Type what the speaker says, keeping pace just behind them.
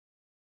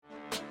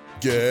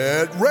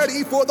Get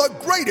ready for the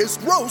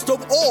greatest roast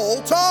of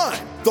all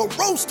time, the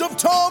Roast of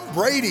Tom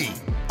Brady,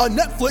 a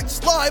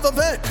Netflix live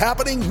event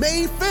happening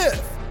May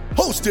 5th.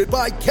 Hosted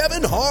by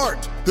Kevin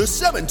Hart, the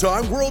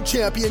 7-time world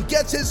champion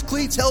gets his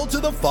cleats held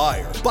to the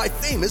fire by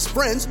famous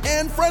friends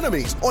and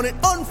frenemies on an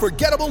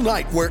unforgettable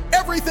night where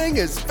everything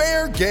is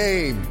fair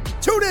game.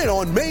 Tune in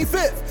on May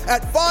 5th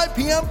at 5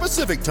 p.m.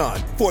 Pacific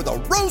time for the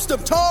Roast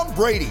of Tom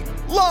Brady,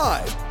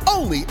 live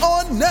only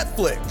on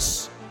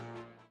Netflix.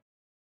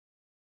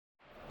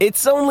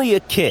 It's only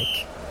a kick,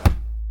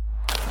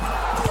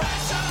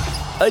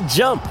 a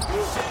jump,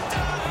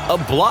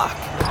 a block.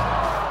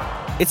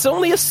 It's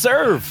only a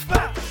serve.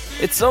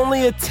 It's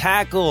only a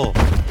tackle,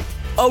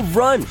 a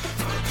run.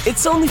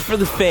 It's only for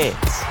the fans.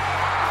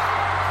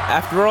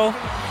 After all,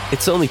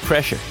 it's only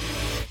pressure.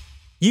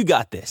 You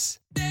got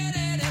this.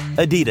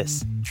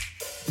 Adidas.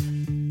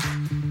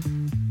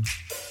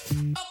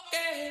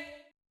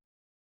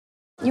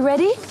 You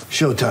ready?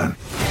 Showtime.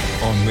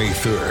 On May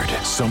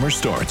 3rd, summer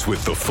starts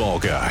with The Fall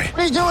Guy.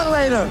 Let's do it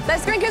later.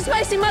 Let's drink a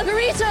spicy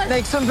margarita.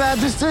 Make some bad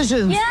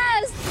decisions.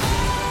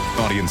 Yes!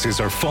 Audiences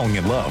are falling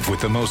in love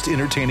with the most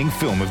entertaining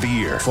film of the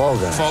year. Fall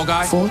Guy. Fall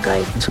Guy? Fall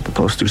guy. That's what the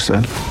poster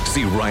said.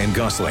 See Ryan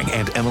Gosling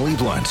and Emily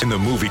Blunt in the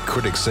movie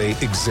critics say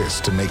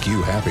exists to make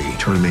you happy.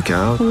 Trying to make it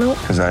out? Nope.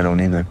 Because I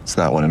don't either. It's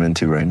not what I'm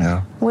into right now.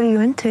 What are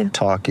you into?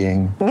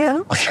 Talking. Yeah.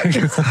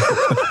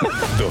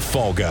 The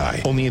Fall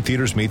Guy. Only in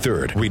theaters May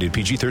 3rd. Rated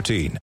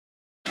PG-13.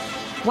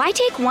 Why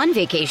take one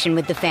vacation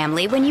with the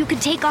family when you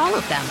could take all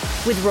of them?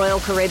 With Royal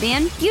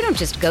Caribbean, you don't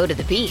just go to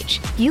the beach.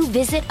 You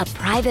visit a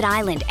private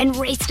island and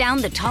race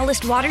down the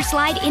tallest water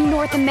slide in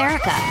North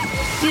America.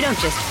 You don't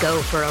just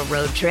go for a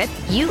road trip.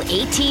 You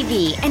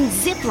ATV and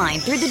zip line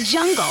through the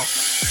jungle.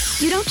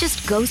 You don't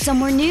just go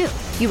somewhere new.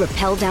 You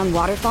rappel down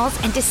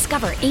waterfalls and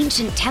discover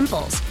ancient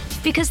temples.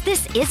 Because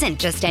this isn't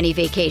just any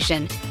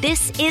vacation.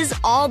 This is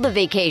all the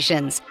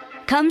vacations.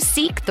 Come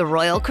seek the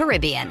Royal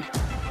Caribbean.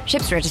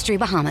 Ships Registry,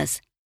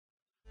 Bahamas.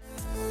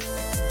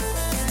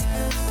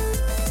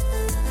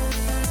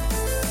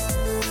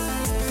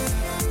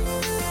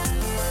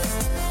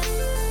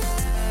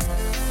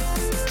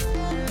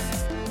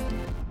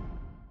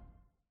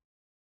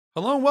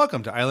 Hello and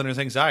welcome to Islanders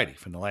Anxiety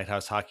from the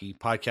Lighthouse Hockey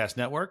Podcast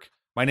Network.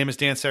 My name is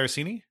Dan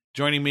Saracini.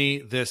 Joining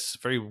me this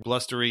very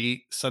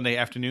blustery Sunday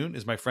afternoon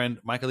is my friend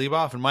Michael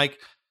Leboff. And Mike,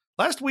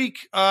 last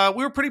week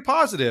we were pretty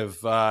positive.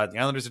 The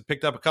Islanders had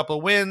picked up a couple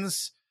of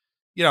wins.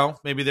 You know,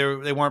 maybe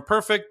they weren't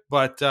perfect,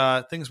 but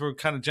things were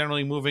kind of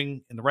generally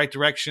moving in the right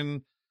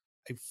direction.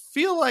 I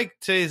feel like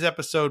today's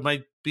episode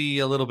might be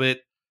a little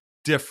bit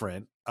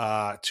different.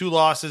 2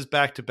 losses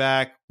back to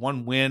back,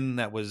 1 win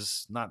that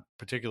was not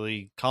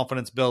particularly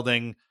confidence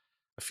building.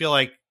 I feel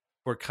like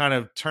we're kind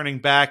of turning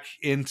back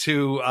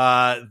into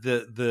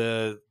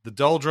the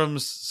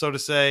doldrums, so to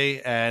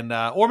say, and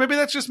or maybe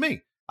that's just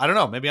me. I don't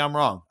know. Maybe I'm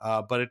wrong,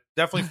 but it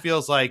definitely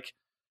feels like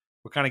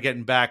we're kind of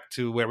getting back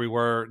to where we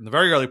were in the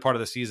very early part of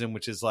the season,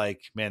 which is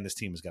like, man, this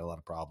team has got a lot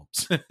of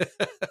problems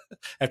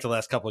after the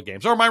last couple of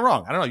games. Or am I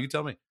wrong? I don't know. You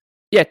tell me.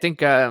 Yeah, I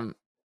think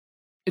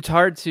it's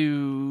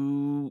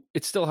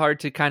still hard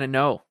to kind of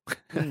know.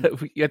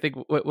 I think,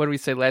 what did we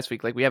say last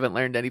week? Like, we haven't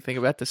learned anything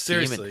about this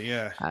team. Seriously,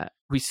 yeah.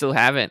 We still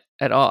haven't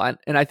at all.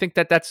 And I think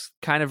that's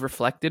kind of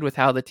reflected with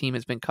how the team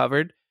has been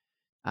covered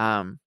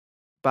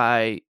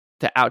by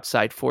the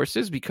outside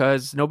forces,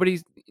 because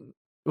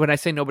when I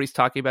say nobody's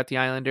talking about the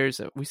Islanders,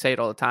 we say it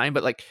all the time,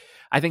 but like,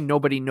 I think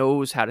nobody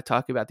knows how to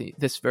talk about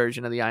this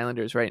version of the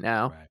Islanders right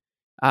now.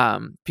 Right.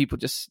 People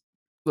just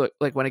look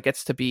like when it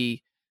gets to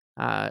be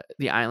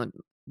the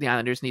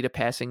Islanders need a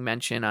passing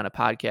mention on a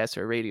podcast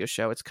or a radio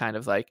show. It's kind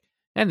of like,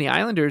 and the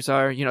Islanders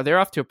are, they're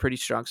off to a pretty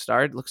strong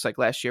start. Looks like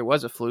last year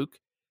was a fluke.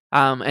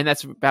 And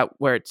that's about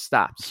where it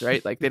stops,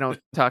 right? Like, they don't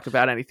talk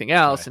about anything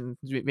else. Right.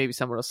 And maybe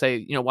someone will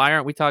say, why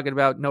aren't we talking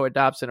about Noah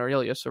Dobson or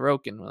Ilya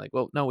Sorokin? We're like,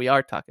 well, no, we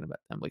are talking about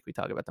them. Like, we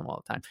talk about them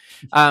all the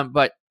time.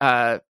 But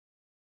other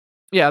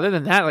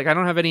than that, like, I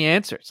don't have any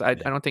answers. I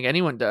don't think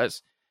anyone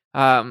does.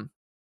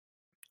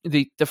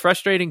 The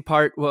frustrating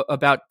part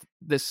about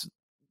this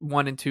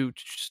 1-2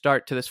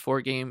 start to this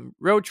 4-game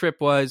road trip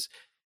was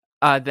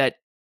that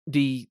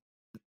they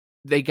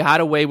got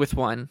away with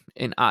one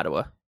in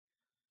Ottawa.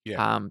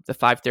 Yeah. The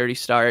 5:30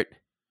 start,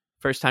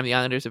 first time the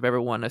Islanders have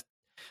ever won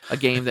a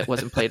game that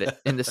wasn't played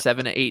in the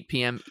 7 to 8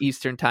 p.m.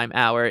 Eastern time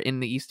hour in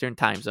the Eastern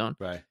time zone.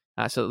 Right.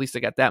 So at least they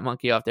got that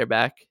monkey off their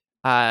back.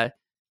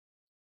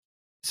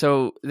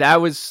 So that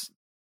was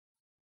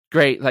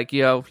great. Like,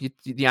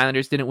 the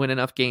Islanders didn't win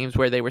enough games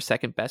where they were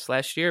second best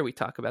last year. We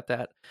talk about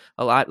that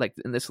a lot. Like,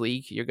 in this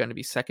league, you're going to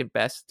be second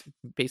best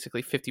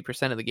basically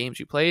 50% of the games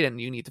you played,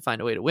 and you need to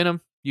find a way to win them.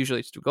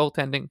 Usually it's through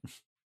goaltending.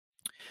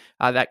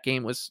 That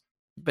game was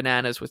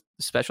bananas with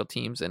special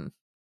teams, and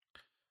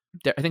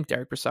I think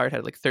Derek Brassard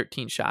had like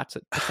 13 shots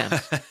at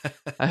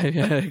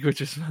attempts, which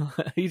is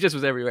he just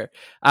was everywhere.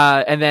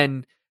 And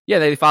then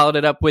they followed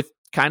it up with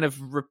kind of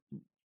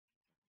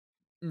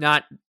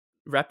not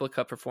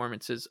replica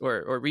performances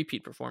or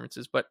repeat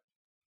performances, but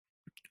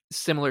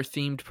similar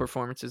themed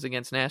performances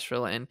against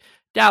Nashville and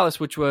Dallas,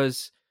 which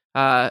was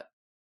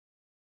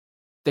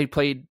they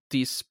played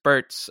these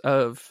spurts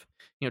of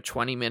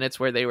 20 minutes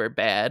where they were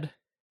bad,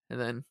 and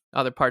then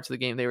other parts of the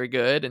game they were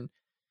good, and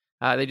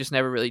they just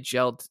never really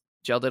gelled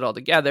it all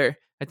together.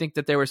 I think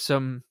that there were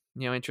some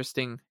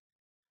interesting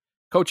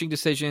coaching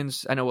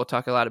decisions. I know we'll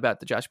talk a lot about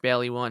the Josh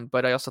Bailey one,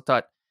 but I also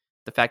thought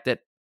the fact that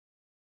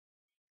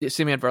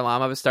Semyon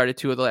Varlamov has started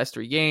 2 of the last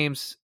 3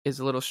 games is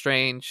a little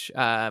strange.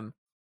 I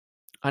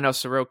know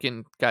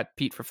Sorokin got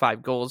Pete for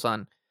 5 goals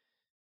on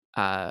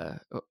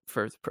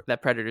for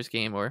that Predators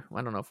game, or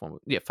I don't know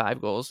if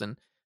 5 goals, and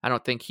I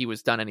don't think he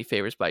was done any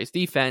favors by his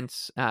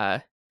defense.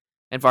 And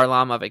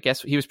Varlamov, I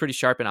guess he was pretty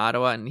sharp in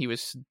Ottawa, and he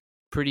was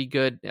pretty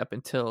good up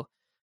until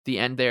the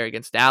end there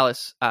against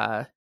Dallas.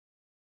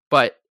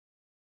 But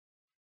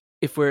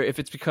if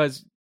it's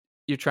because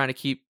you're trying to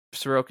keep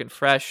Sorokin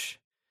fresh,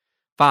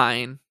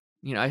 fine.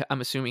 I'm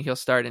assuming he'll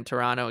start in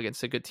Toronto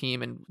against a good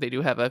team, and they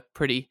do have a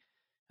pretty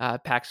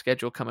packed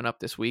schedule coming up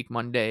this week: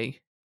 Monday,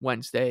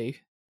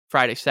 Wednesday,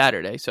 Friday,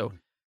 Saturday. So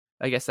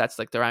I guess that's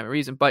like the rhyme and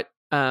reason. But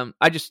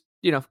I just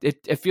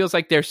it feels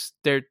like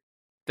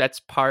that's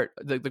part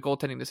the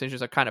goaltending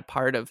decisions are kind of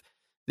part of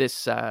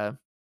this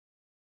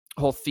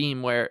whole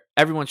theme where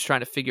everyone's trying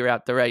to figure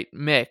out the right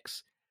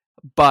mix,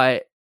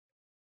 but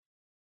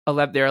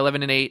they're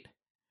 11-8.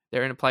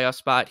 They're in a playoff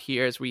spot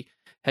here as we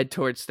head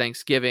towards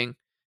Thanksgiving.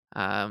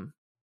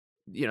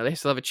 They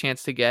still have a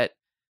chance to get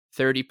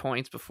 30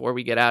 points before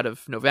we get out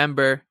of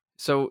November.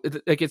 So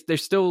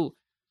there's still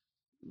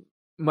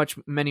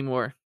many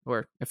more,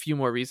 or a few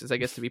more reasons, I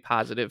guess, to be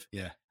positive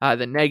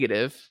than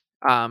negative.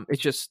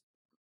 It's just,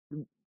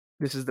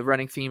 this is the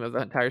running theme of the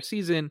entire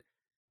season.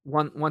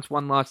 Once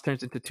one loss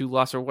turns into 2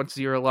 losses, or once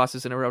 0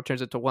 losses in a row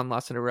turns into 1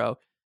 loss in a row,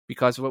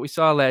 because of what we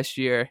saw last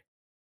year,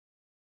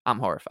 I'm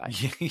horrified.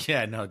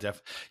 Yeah, no,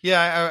 definitely.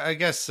 Yeah, I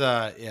guess,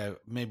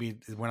 maybe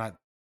we're not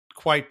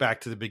quite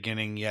back to the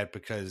beginning yet,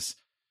 because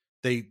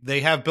they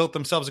have built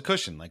themselves a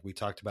cushion, like we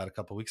talked about a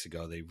couple of weeks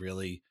ago. They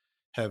really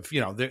have,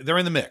 they're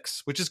in the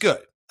mix, which is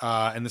good.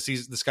 And the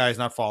sky is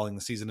not falling.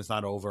 The season is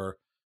not over.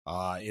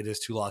 It is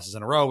 2 losses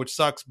in a row, which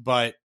sucks,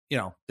 but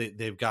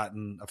they've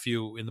gotten a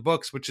few in the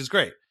books, which is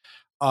great.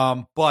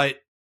 But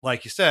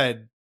like you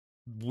said,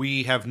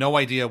 we have no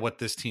idea what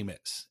this team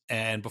is.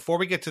 And before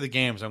we get to the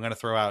games, I'm going to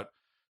throw out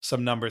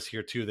some numbers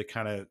here too that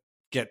kind of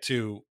get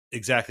to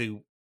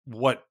exactly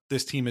what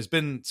this team has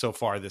been so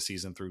far this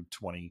season through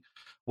 20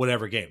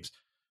 whatever games.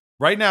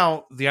 Right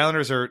now, the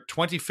Islanders are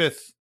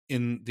 25th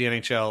in the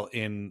NHL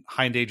in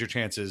high danger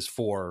chances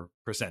for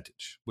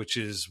percentage, which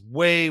is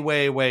way,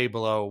 way, way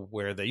below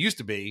where they used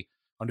to be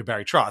under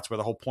Barry Trotz, where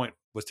the whole point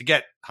was to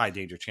get high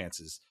danger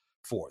chances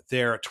for.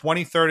 They're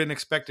 23rd in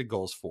expected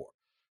goals for.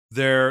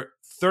 They're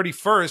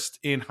 31st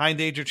in high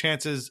danger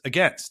chances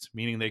against,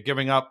 meaning they're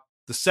giving up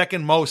the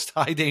second most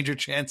high danger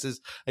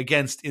chances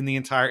against in the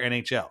entire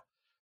NHL.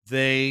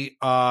 They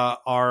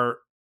are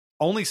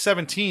only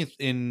 17th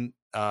in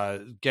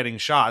getting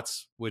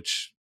shots,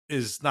 which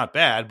is not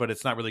bad, but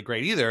it's not really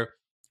great either.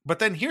 But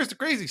then here's the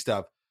crazy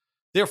stuff.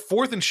 They're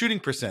 4th in shooting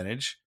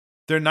percentage.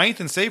 They're 9th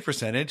in save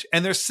percentage,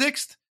 and they're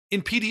 6th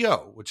in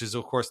PDO, which is,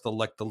 of course,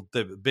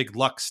 the big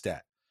luck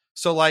stat.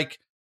 So,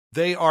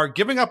 they are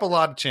giving up a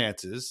lot of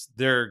chances.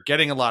 They're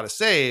getting a lot of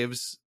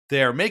saves.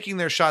 They're making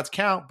their shots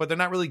count, but they're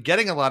not really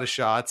getting a lot of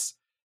shots.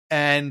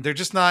 And they're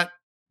just not,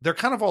 they're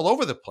kind of all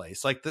over the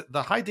place. Like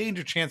the high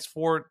danger chance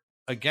for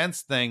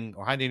against thing,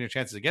 or high danger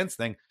chances against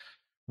thing,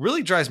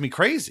 really drives me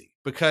crazy,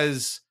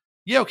 because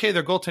their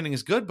goaltending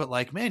is good,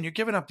 but man, you're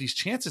giving up these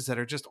chances that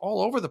are just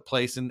all over the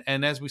place.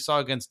 And as we saw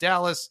against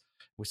Dallas,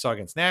 we saw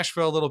against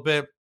Nashville a little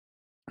bit,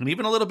 and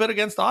even a little bit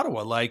against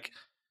Ottawa,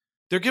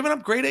 they're giving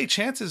up grade A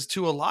chances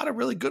to a lot of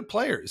really good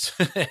players,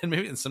 and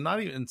maybe some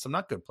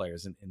not good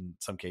players in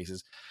some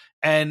cases.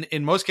 And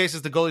in most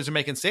cases, the goalies are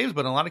making saves,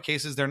 but in a lot of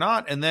cases they're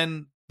not. And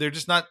then they're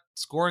just not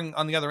scoring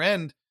on the other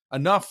end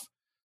enough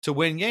to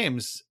win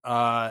games.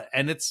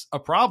 And it's a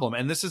problem.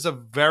 And this is a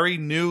very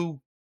new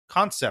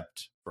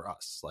concept for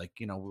us.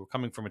 We're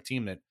coming from a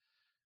team that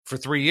for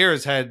 3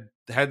 years had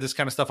this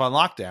kind of stuff on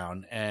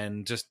lockdown,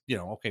 and just,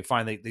 okay,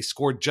 fine. They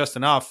scored just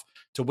enough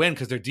to win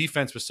because their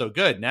defense was so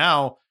good.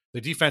 Now the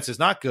defense is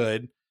not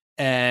good,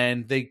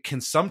 and they can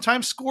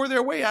sometimes score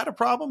their way out of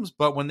problems,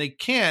 but when they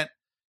can't,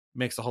 it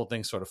makes the whole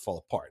thing sort of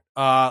fall apart.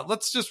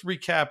 Let's just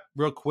recap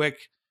real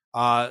quick.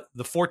 The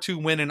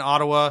 4-2 win in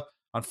Ottawa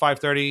on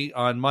 5:30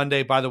 on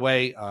Monday. By the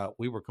way,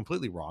 we were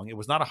completely wrong. It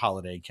was not a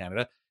holiday in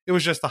Canada. It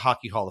was just the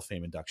Hockey Hall of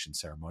Fame induction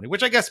ceremony,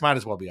 which I guess might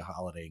as well be a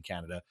holiday in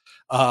Canada.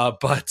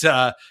 But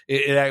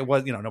it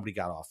was, nobody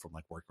got off from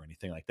work or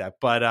anything like that.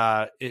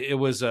 But it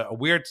was a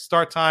weird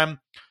start time.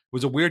 It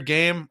was a weird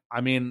game.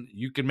 I mean,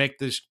 you can make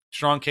this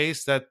strong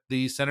case that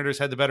the Senators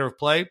had the better of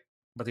play,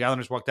 but the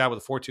Islanders walked out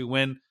with a 4-2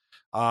 win.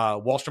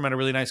 Wahlstrom had a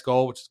really nice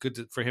goal, which is good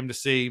for him to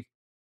see.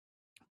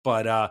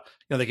 But,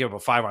 they gave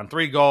up a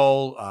 5-on-3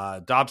 goal.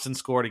 Dobson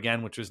scored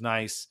again, which was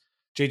nice.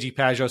 JG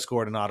Pajot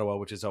scored in Ottawa,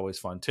 which is always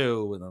fun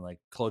too. And then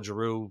Claude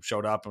Giroux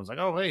showed up and was like,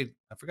 oh, hey,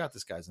 I forgot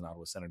this guy's an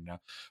Ottawa Senator now.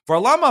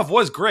 Varlamov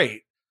was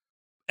great,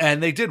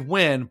 and they did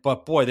win,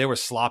 but boy, they were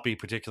sloppy,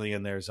 particularly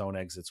in their zone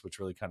exits, which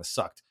really kind of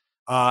sucked.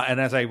 And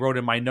as I wrote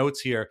in my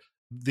notes here,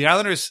 the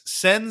Islanders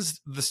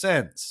sends the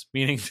Sens,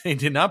 meaning they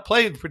did not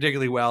play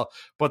particularly well,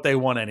 but they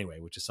won anyway,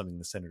 which is something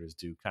the Senators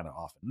do kind of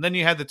often. And then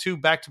you had the 2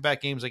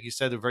 back-to-back games, like you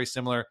said, they're very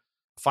similar.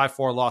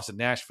 5-4 loss at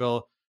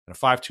Nashville and a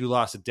 5-2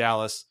 loss at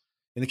Dallas.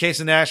 In the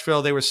case of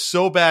Nashville, they were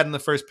so bad in the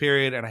first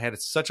period, and I had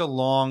such a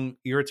long,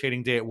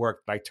 irritating day at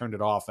work that I turned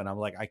it off, and I'm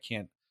like,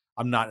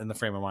 I'm not in the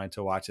frame of mind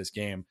to watch this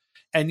game.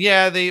 And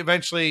yeah, they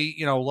eventually,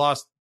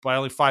 lost by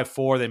only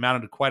 5-4. They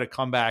mounted quite a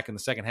comeback in the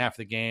second half of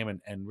the game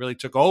and really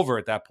took over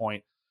at that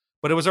point.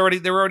 But they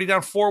were already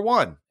down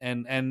 4-1,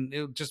 and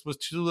it just was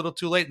too little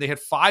too late. They had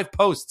 5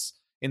 posts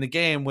in the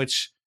game,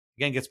 which,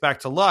 again, gets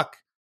back to luck.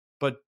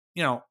 But,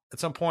 at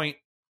some point,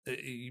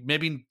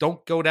 maybe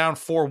don't go down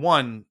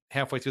 4-1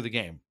 halfway through the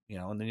game,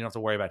 and then you don't have to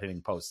worry about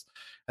hitting posts.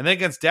 And then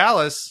against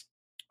Dallas,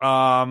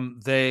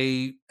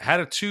 they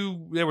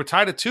were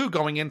tied at 2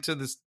 going into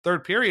this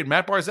third period.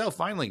 Matt Barzal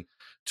finally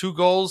 2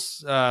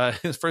 goals,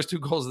 his first 2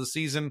 goals of the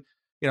season.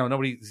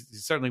 He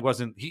certainly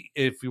wasn't.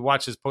 If you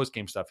watch his post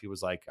game stuff, he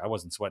was like, I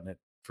wasn't sweating it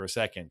for a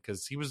second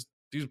because he was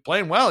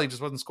playing well. He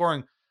just wasn't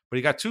scoring, but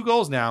he got 2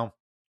 goals now.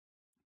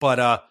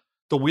 But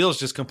the wheels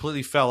just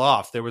completely fell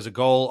off. There was a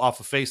goal off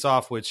a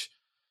face-off, which,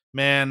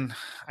 man,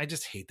 I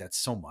just hate that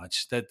so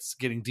much. That's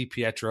getting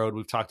DiPietro'd.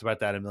 We've talked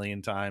about that a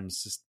million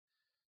times.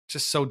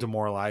 Just so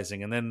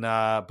demoralizing. And then,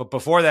 but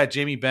before that,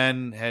 Jamie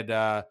Benn had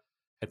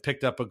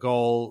picked up a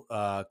goal,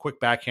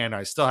 quick backhand.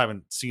 I still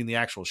haven't seen the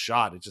actual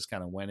shot. It just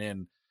kind of went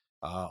in.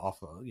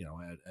 Off of,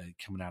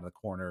 coming out of the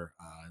corner.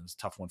 It was a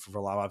tough one for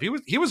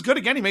Varlamov. He was good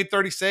again. He made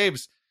 30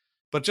 saves,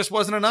 but just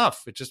wasn't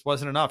enough. It just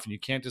wasn't enough. And you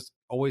can't just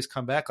always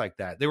come back like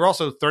that. They were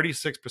also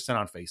 36%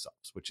 on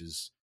faceoffs, which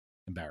is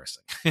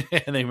embarrassing.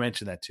 And they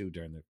mentioned that too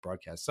during the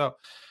broadcast. So,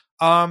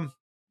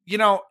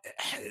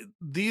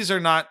 these are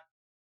not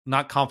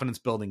confidence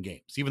building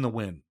games. Even the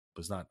win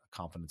was not a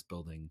confidence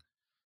building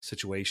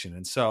situation.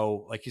 And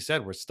so, like you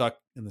said, we're stuck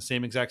in the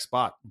same exact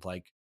spot.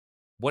 Like,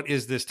 what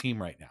is this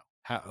team right now?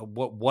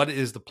 What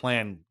is the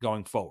plan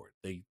going forward?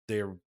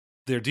 Their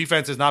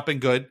defense has not been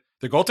good.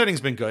 Their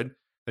goaltending's been good.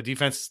 The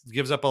defense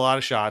gives up a lot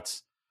of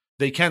shots.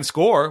 They can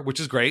score, which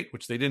is great,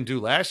 which they didn't do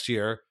last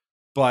year.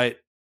 But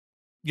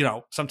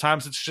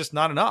sometimes it's just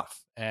not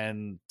enough.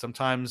 And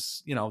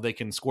sometimes they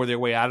can score their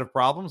way out of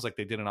problems like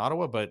they did in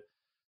Ottawa. But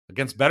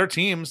against better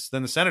teams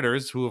than the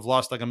Senators, who have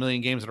lost like a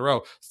million games in a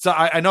row, so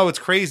I know it's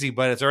crazy,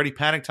 but it's already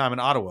panic time in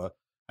Ottawa.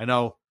 I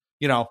know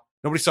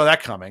nobody saw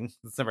that coming.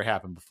 That's never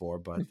happened before,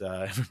 but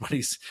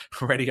everybody's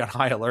already on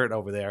high alert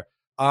over there.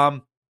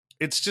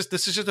 This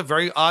is just a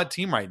very odd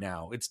team right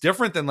now. It's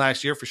different than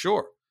last year for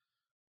sure,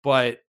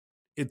 but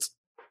is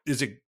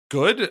it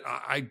good?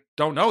 I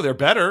don't know. They're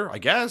better, I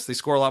guess. They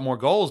score a lot more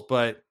goals,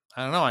 but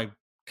I don't know. I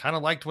kind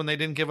of liked when they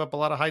didn't give up a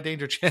lot of high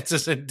danger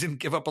chances and didn't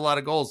give up a lot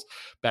of goals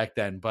back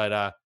then.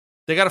 But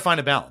they got to find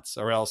a balance,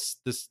 or else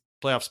this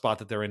playoff spot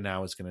that they're in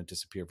now is going to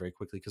disappear very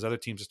quickly because other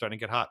teams are starting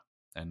to get hot,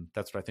 and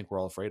that's what I think we're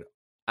all afraid of.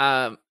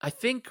 I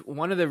think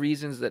one of the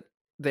reasons that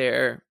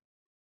their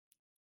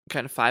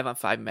kind of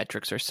 5-on-5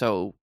 metrics are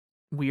so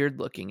weird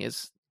looking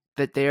is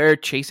that they're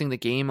chasing the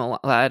game a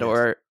lot, yes.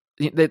 Or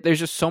there's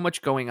just so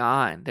much going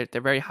on.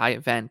 They're very high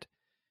event.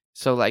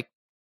 So like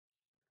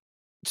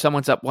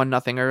someone's up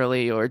 1-0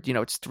 early, or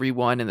it's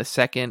 3-1 in the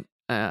second.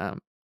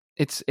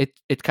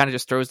 It kind of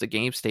just throws the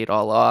game state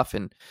all off,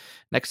 and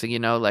next thing you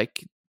know,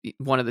 like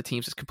one of the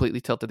teams is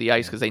completely tilted the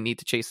ice because they need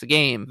to chase the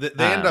game.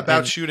 They end up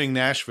out shooting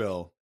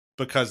Nashville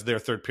because their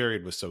third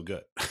period was so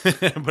good.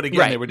 But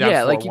again, They were down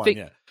 4-1. Like you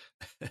think,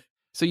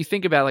 so you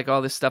think about like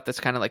all this stuff that's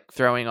kind of like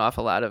throwing off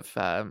a lot of,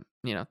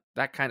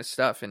 that kind of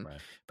stuff. And,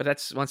 but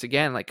that's once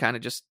again, like kind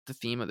of just the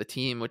theme of the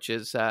team, which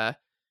is, they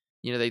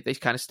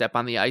kind of step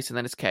on the ice and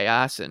then it's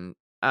chaos. And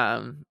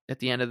at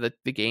the end of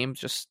the game,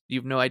 just, you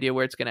have no idea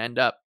where it's going to end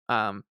up.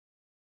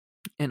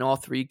 And all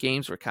 3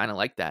 games were kind of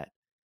like that.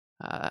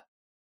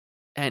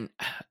 And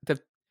the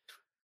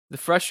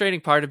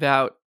frustrating part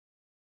about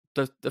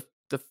the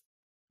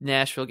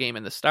Nashville game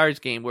and the Stars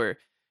game were,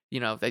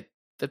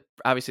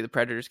 obviously the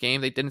Predators game,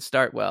 they didn't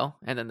start well.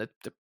 And then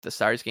the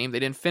Stars game, they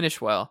didn't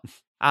finish well.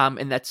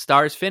 And that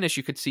Stars finish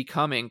you could see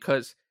coming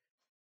because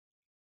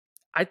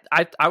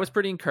I was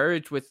pretty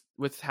encouraged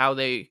with how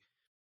they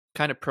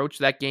kind of approached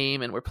that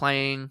game and were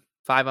playing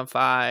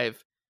 5-on-5.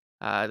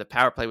 The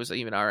power play was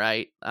even all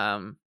right.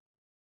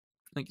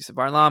 Like you said,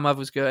 Varlamov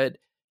was good.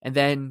 And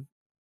then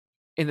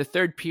in the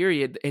third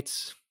period,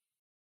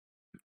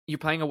 you're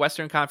playing a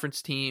Western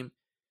Conference team.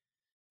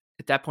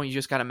 At that point, you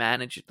just got to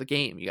manage the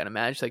game. You got to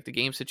manage like the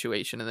game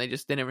situation, and they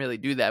just didn't really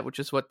do that, which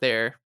is what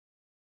their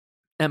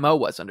MO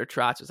was under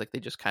Trotz. It's like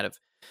they just kind of,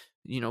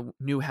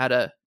 knew how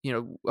to,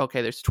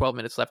 okay, there's 12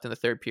 minutes left in the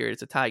third period.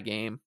 It's a tie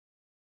game.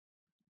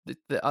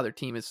 The other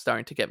team is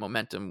starting to get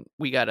momentum.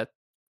 We got to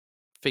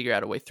figure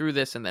out a way through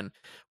this, and then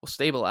we'll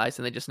stabilize.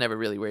 And they just never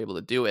really were able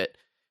to do it.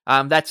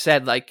 That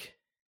said, like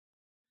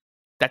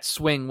that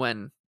swing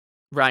when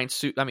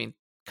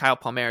Kyle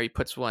Palmieri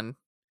puts one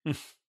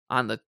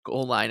on the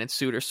goal line and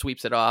Suter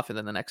sweeps it off, and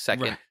then the next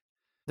second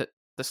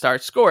the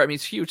Stars score. I mean,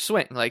 it's a huge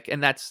swing. Like,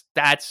 and that's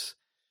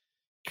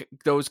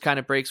those kind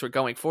of breaks were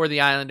going for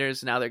the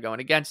Islanders. Now they're going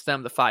against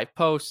them. The 5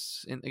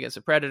 posts against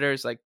the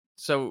Predators. Like,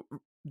 so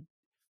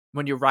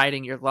when you're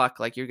riding your luck,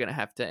 like, you're going to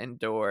have to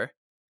endure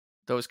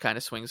those kind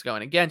of swings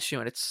going against you,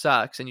 and it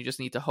sucks. And you just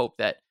need to hope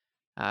that,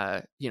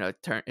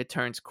 it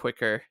turns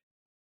quicker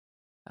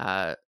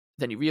than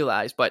you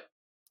realize. But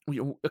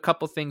a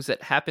couple things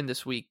that happened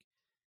this week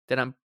that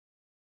I'm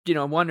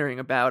wondering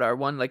about are,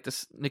 one, like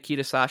this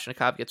Nikita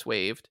Soshnikov gets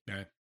waived.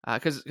 Right.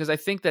 Because I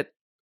think that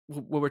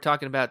when we're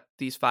talking about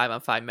these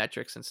 5-on-5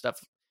 metrics and stuff,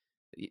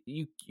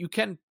 you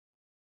can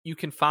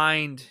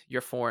find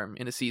your form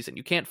in a season.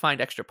 You can't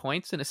find extra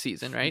points in a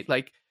season, right?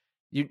 Like,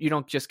 you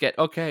don't just get,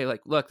 okay,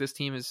 like, look, this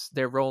team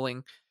they're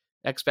rolling,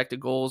 expected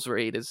goals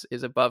rate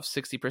is above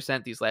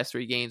 60% these last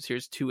 3 games.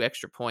 Here's 2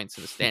 extra points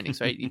in the standings,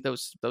 right?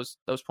 those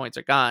points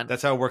are gone.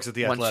 That's how it works at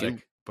the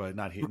Athletic, but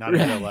not here, not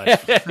in real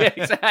life.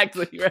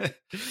 Exactly. Right.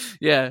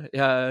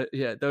 Yeah.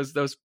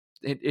 Those.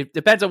 It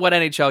depends on what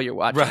NHL you're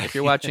watching. Right. If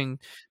you're watching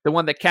the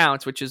one that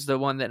counts, which is the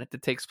one that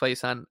takes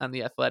place on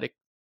the Athletic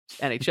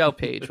NHL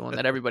page, one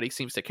that everybody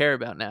seems to care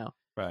about now.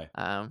 Right.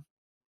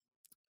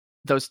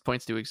 Those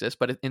points do exist,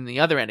 but in the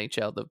other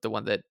NHL, the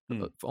one that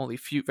only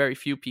very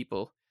few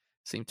people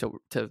seem to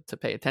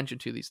pay attention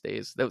to these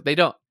days, they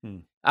don't.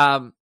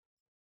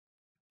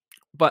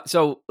 But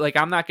so, like,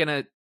 I'm not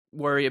gonna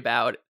worry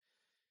about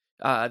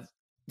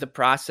the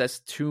process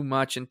too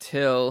much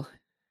until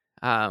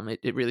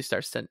it really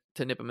starts to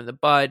nip them in the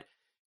bud.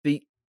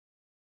 The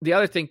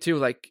other thing too,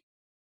 like,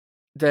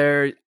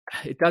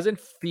 it doesn't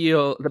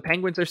feel, the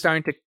Penguins are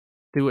starting to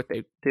do what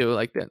they do.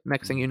 Like, the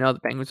next thing you know, the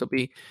Penguins will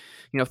be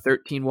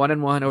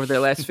 13-1-1 over their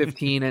last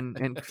 15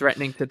 and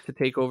threatening to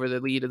take over the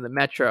lead in the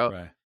Metro.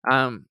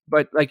 Right.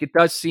 But, like, it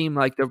does seem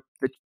like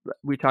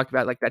we talked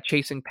about, like, that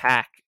chasing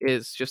pack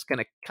is just going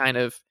to kind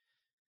of,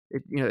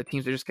 the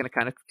teams are just going to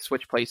kind of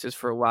switch places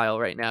for a while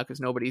right now,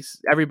 because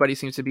everybody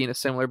seems to be in a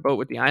similar boat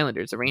with the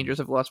Islanders. The Rangers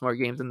have lost more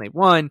games than they've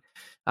won.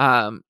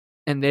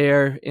 And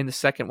they're in the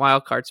second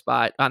wild card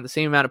spot on the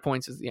same amount of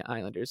points as the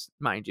Islanders,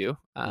 mind you.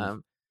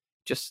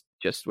 Just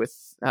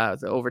with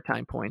the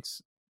overtime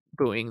points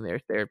buoying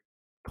their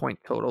point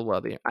total,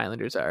 while the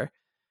Islanders are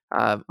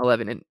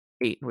 11-8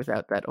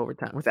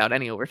 without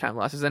any overtime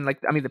losses. And, like,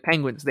 I mean, the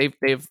Penguins,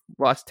 they've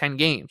lost 10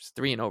 games,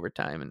 3 in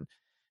overtime, and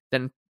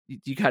then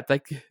you got,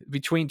 like,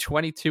 between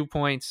 22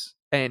 points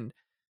and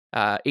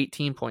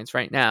 18 points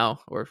right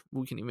now, or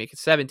we can make it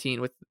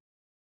 17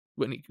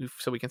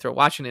 so we can throw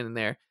Washington in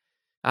there.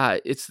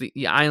 It's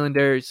the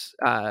Islanders,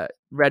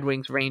 Red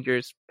Wings,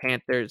 Rangers,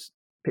 Panthers,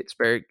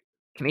 Pittsburgh,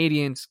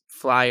 Canadiens,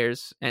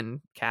 Flyers,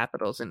 and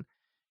Capitals. And,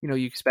 you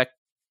expect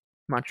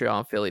Montreal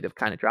and Philly to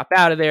kind of drop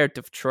out of there.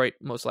 Detroit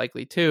most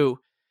likely too.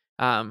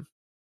 And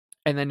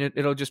then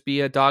it'll just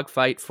be a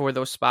dogfight for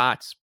those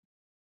spots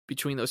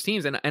between those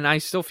teams. And I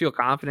still feel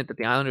confident that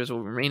the Islanders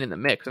will remain in the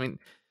mix. I mean,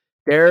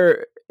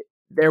 they're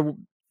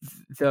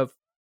the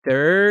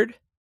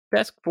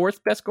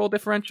fourth best goal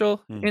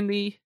differential in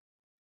the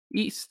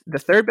East, the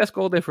third best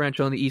goal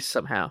differential in the East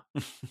somehow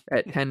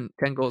at 10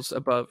 goals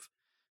above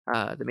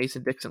the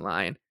Mason-Dixon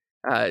line.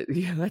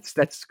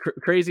 That's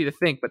crazy to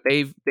think, but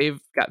they've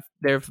got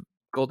their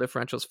goal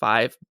differentials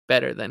 5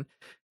 better than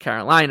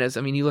Carolina's.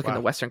 I mean, you look in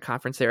the Western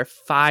Conference, there are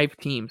 5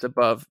 teams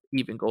above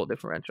even goal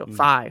differential,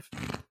 5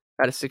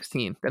 out of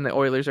 16. Then the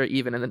Oilers are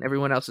even, and then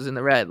everyone else is in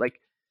the red. Like,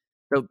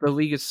 the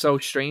league is so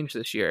strange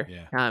this year.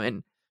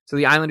 And so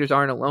the Islanders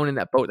aren't alone in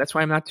that boat. That's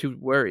why I'm not too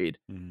worried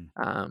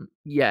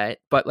yet.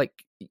 But, like,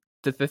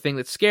 the thing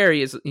that's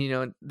scary is,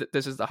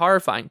 this is the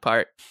horrifying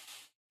part.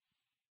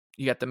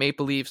 You got the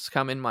Maple Leafs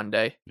come in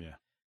Monday,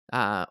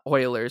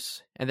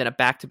 Oilers, and then a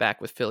back-to-back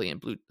with Philly and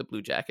the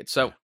Blue Jackets.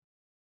 So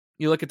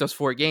you look at those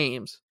 4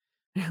 games,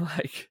 you're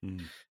like,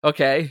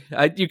 okay,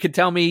 you can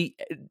tell me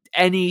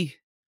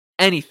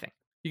anything.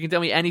 You can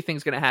tell me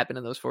anything's going to happen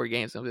in those 4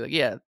 games. And I'll be like,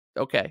 yeah,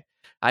 okay.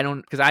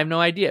 Because I have no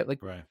idea. Like,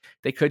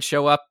 they could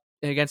show up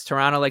against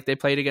Toronto like they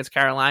played against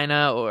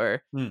Carolina,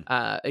 or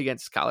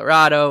against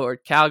Colorado or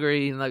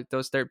Calgary in, like,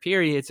 those third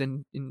periods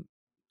and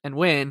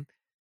win.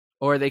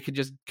 Or they could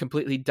just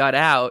completely dud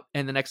out,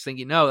 and the next thing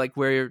you know, like,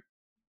 the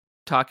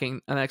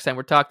next time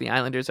we're talking, the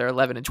Islanders are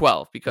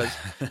 11-12 because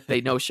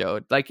they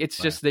no-showed. Like, it's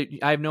just that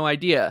I have no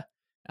idea,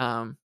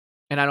 and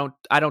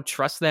I don't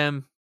trust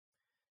them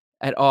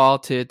at all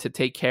to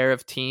take care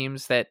of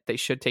teams that they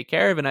should take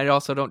care of, and I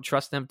also don't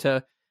trust them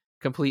to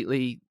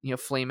completely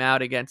flame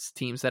out against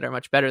teams that are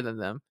much better than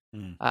them.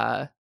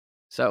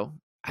 So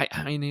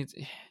I mean,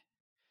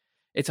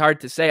 it's hard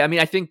to say. I mean,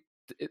 I think,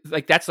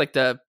 like, that's like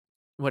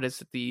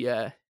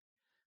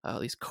all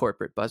these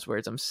corporate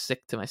buzzwords. I'm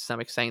sick to my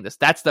stomach saying this.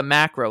 That's the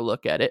macro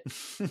look at it.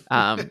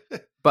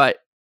 But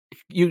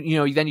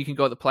then you can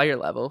go to the player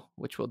level,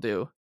 which we'll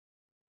do.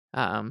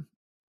 And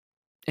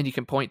you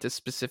can point to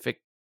specific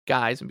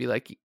guys and be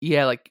like,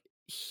 yeah, like,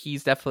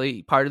 he's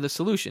definitely part of the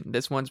solution.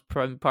 This one's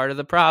part of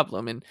the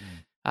problem. And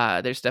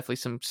there's definitely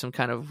some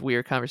kind of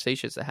weird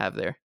conversations to have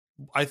there.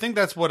 I think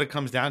that's what it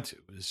comes down to.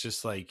 It's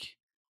just like,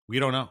 we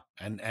don't know.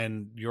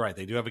 And you're right.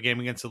 They do have a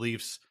game against the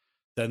Leafs,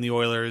 then the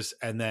Oilers,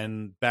 and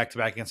then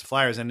back-to-back against the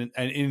Flyers. And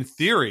in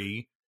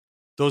theory,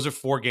 those are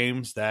 4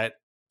 games that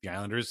the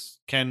Islanders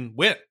can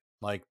win.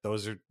 Like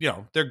those are,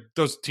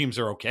 those teams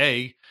are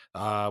okay.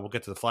 We'll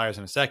get to the Flyers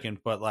in a second,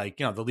 but like,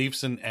 the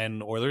Leafs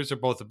and Oilers are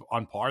both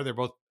on par. They're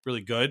both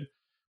really good,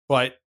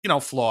 but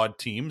flawed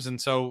teams. And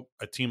so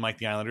a team like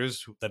the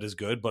Islanders that is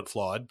good, but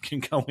flawed can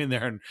go in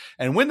there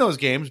and win those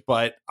games,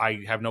 but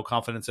I have no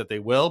confidence that they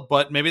will,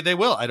 but maybe they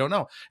will. I don't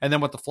know. And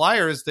then with the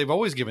Flyers, they've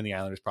always given the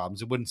Islanders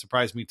problems. It wouldn't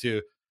surprise me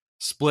to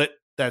split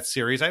that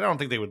series. I don't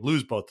think they would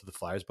lose both to the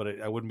Flyers, but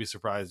I wouldn't be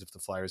surprised if the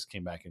Flyers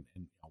came back and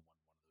won one of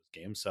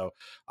those games. So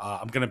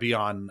I'm going to be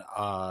on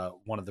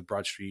one of the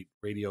Broad Street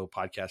Radio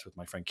podcasts with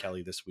my friend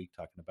Kelly this week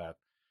talking about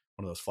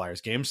one of those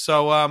Flyers games.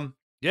 So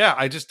yeah,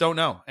 I just don't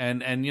know.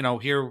 And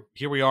here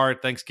we are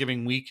at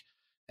Thanksgiving week,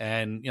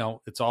 and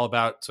it's all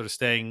about sort of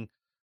staying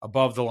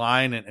above the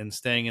line and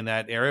staying in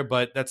that area,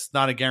 but that's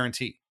not a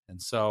guarantee.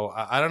 And so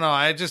I don't know.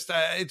 I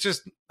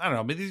don't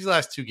know. But these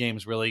last 2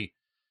 games really,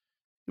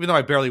 even though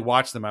I barely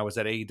watched them, I was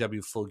at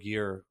AEW Full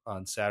Gear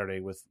on Saturday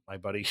with my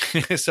buddy.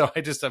 So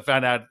I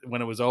found out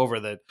when it was over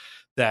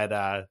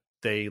that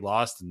they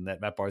lost and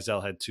that Matt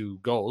Barzal had 2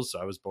 goals. So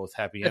I was both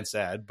happy and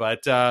sad.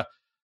 But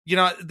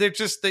they're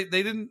just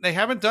they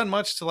haven't done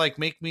much to like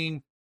make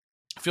me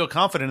feel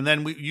confident. And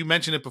then you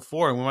mentioned it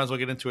before, and we might as well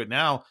get into it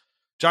now.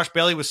 Josh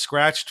Bailey was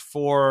scratched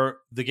for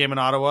the game in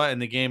Ottawa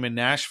and the game in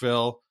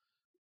Nashville,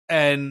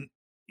 and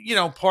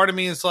part of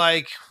me is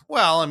like,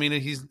 well, I mean,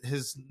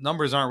 his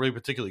numbers aren't really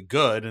particularly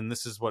good, and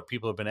this is what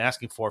people have been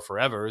asking for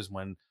forever, is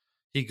when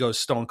he goes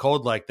stone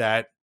cold like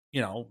that,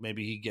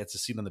 maybe he gets a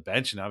seat on the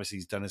bench, and obviously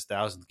he's done his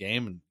 1,000th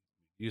game and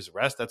use the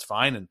rest. That's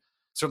fine, and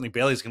certainly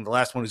Bailey's going to be the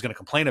last one who's going to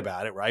complain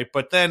about it, right?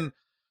 But then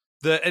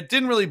it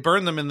didn't really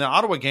burn them in the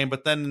Ottawa game,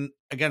 but then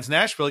against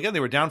Nashville, again, they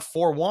were down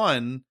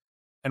 4-1,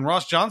 and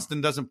Ross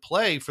Johnston doesn't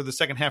play for the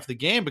second half of the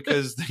game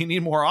because they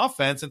need more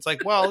offense. It's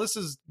like, well, this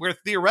is where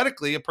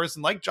theoretically a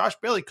person like Josh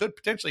Bailey could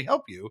potentially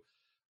help you.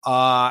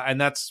 And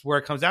that's where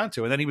it comes down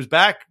to. And then he was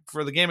back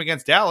for the game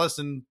against Dallas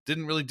and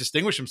didn't really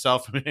distinguish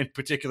himself in a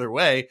particular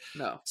way.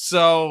 No.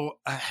 So,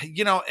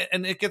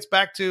 and it gets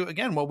back to,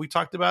 again, what we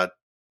talked about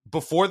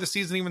before the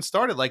season even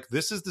started. Like,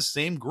 this is the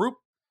same group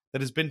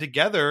that has been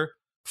together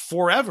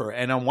forever.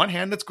 And on one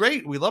hand, that's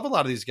great. We love a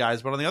lot of these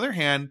guys. But on the other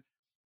hand,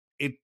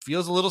 it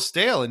feels a little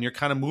stale, and you're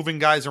kind of moving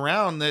guys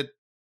around that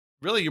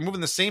really you're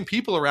moving the same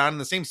people around in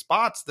the same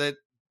spots that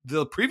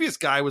the previous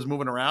guy was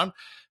moving around.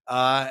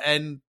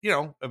 And,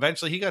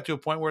 eventually he got to a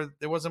point where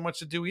there wasn't much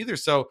to do either.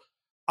 So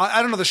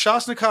I don't know. The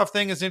Shostakov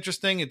thing is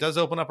interesting. It does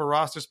open up a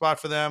roster spot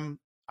for them.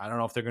 I don't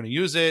know if they're going to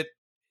use it.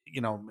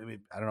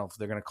 Maybe, I don't know if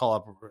they're going to call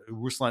up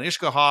Ruslan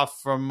Ishkahov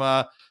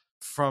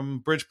from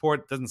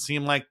Bridgeport. Doesn't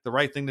seem like the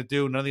right thing to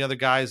do. None of the other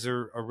guys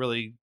are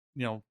really,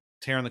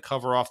 tearing the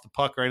cover off the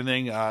puck or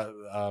anything.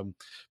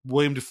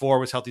 William Dufour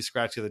was healthy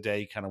scratch the other day.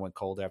 He kind of went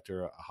cold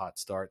after a hot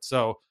start.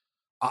 So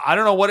I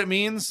don't know what it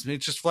means.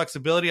 It's just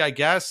flexibility, I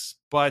guess.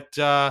 But,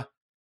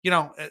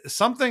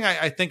 something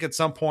I think at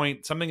some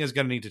point, something is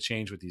going to need to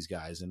change with these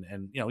guys.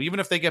 And even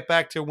if they get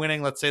back to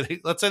winning, let's say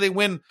they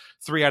win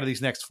 3 out of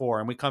these next 4,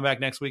 and we come back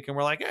next week and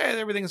we're like, hey,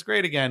 everything's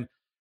great again.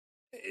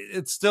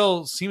 It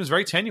still seems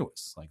very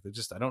tenuous. Like,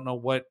 I don't know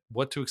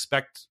what to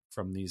expect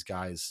from these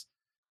guys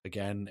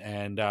again.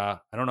 And I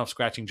don't know if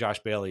scratching Josh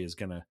Bailey is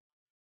going to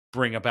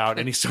bring about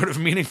any sort of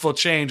meaningful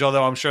change,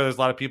 although I'm sure there's a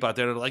lot of people out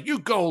there that are like, you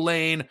go,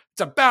 Lane,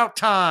 it's about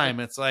time.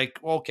 It's like,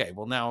 okay,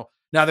 well, now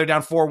they're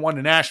down 4-1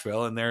 to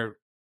Nashville, and they're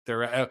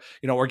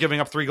we're giving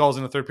up 3 goals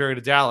in the third period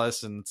of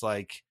Dallas, and it's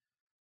like,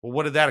 well,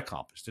 what did that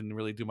accomplish? Didn't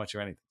really do much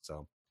of anything.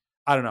 So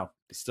I don't know.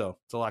 It's a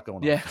lot going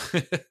on. Yeah.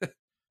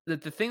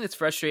 The thing that's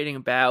frustrating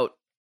about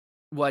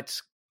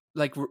what's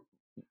like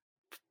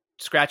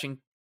scratching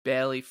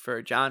Bailey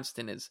for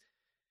Johnston is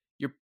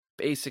you're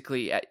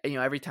basically,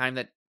 every time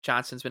that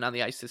Johnston's been on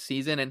the ice this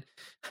season, and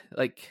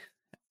like,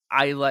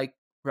 I like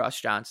Ross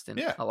Johnston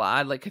a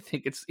lot. Like, I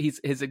think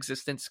his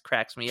existence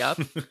cracks me up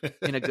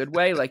in a good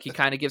way. Like, he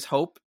kind of gives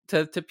hope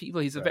to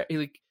people. He's a very,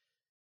 like,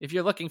 if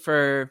you're looking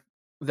for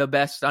the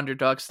best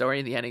underdog story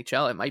in the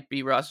NHL, it might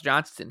be Ross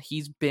Johnston.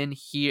 He's been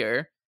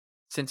here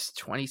since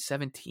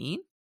 2017,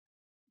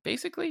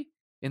 basically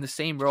in the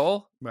same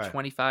role,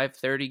 25,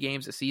 30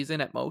 games a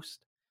season at most.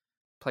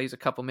 Plays a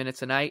couple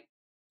minutes a night.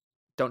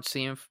 Don't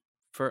see him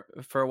for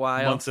a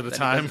while, months at a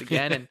time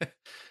again. And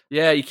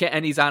you can't,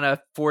 and he's on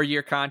a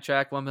 4-year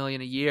contract, $1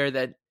 million a year,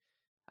 that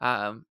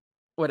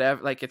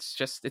whatever, like,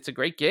 it's a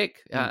great gig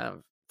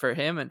for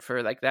him, and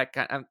for like that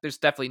kind there's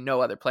definitely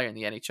no other player in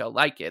the NHL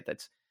like it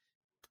that's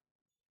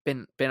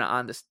been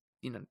on this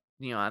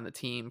on the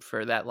team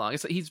for that long.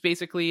 He's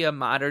basically a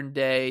modern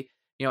day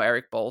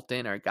Eric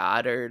Bolton or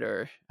Goddard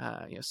or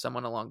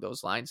someone along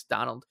those lines.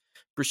 Donald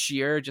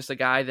Brashear, just a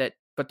guy that,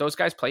 but those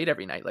guys played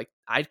every night. Like,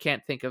 I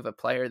can't think of a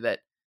player that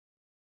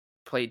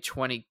played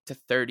 20 to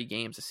 30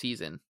 games a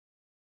season,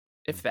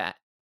 if that,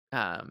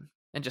 and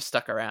just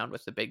stuck around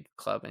with the big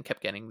club and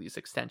kept getting these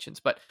extensions.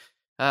 But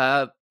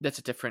that's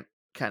a different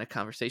kind of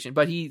conversation.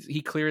 But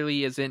he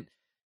clearly isn't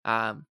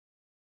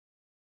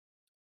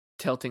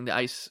tilting the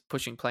ice,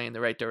 pushing play in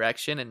the right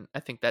direction. And I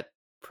think that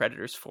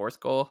Predators' 4th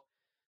goal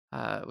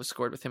was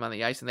scored with him on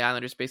the ice, and the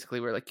Islanders basically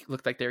were like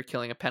looked like they were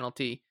killing a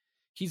penalty.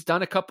 He's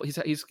done a couple.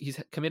 He's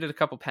committed a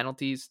couple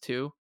penalties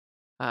too,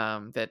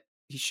 that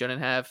he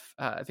shouldn't have.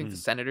 I think the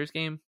Senators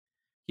game,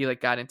 he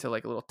like got into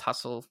like a little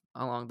tussle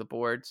along the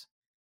boards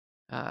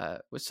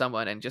with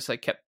someone, and just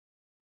like kept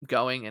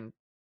going and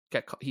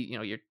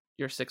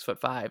you're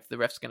 6'5". The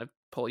ref's gonna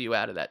pull you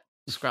out of that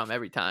scrum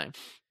every time.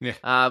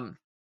 Yeah.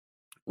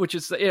 Which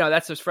is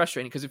that's just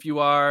frustrating because if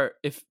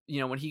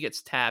when he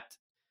gets tapped,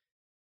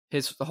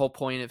 the whole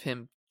point of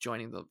him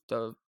joining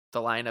the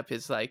lineup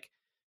is like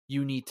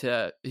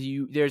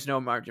there's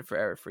no margin for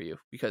error for you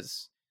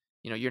because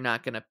you're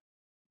not gonna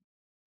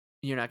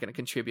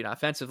contribute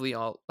offensively in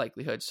all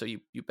likelihood, so you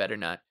better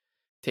not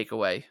take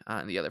away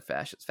on the other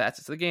facets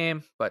of the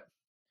game. But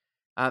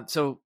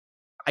so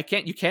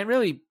you can't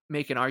really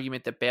make an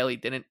argument that Bailey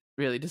didn't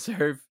really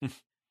deserve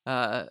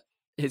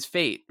his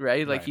fate,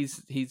 right? Like right.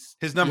 his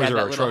numbers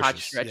are atrocious. Hot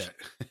stretch.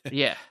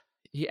 Yeah.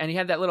 He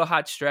had that little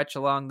hot stretch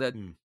along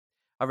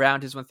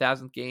around his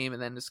 1000th game,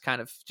 and then just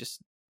kind of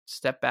just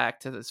step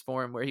back to this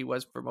form where he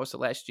was for most of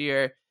last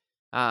year.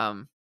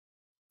 And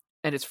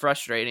it's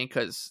frustrating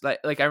because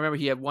like I remember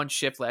he had one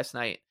shift last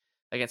night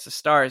against the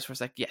Stars where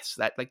it's like, yes,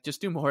 that like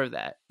just do more of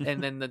that.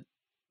 And then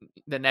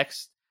the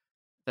next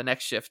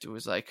shift, it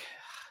was like,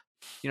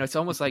 it's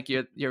almost like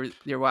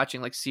you're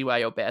watching like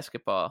CYO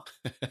basketball,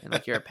 and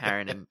like you're a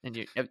parent,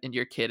 and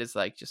your kid is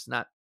like just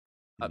not,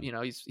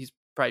 he's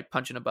probably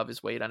punching above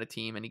his weight on a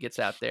team, and he gets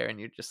out there, and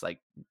you're just like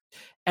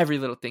every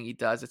little thing he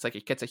does, it's like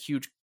it gets a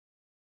huge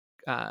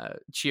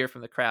cheer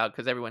from the crowd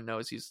because everyone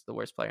knows he's the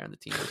worst player on the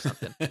team or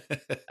something.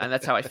 And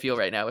that's how I feel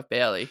right now with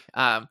Bailey.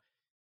 But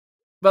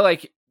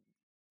like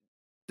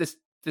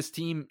this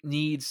team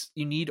you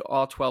need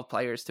all 12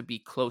 players to be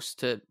close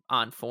to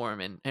on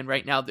form. And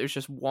right now there's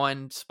just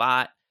one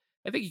spot.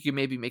 I think you could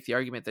maybe make the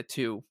argument that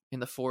two in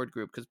the forward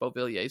group, because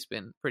Beauvillier's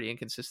been pretty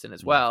inconsistent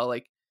as well.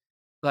 Like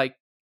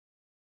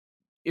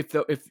if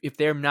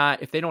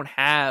they don't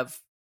have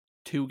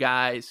two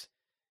guys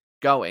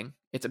going,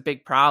 it's a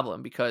big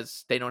problem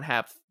because they don't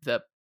have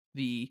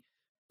the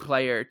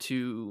player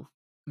to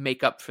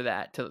make up for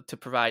that, to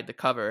provide the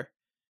cover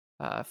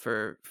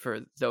for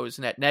those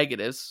net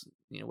negatives,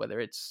 whether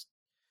it's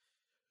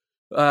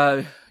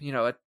a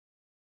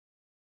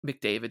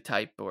McDavid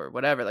type or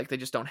whatever. Like they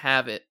just don't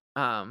have it.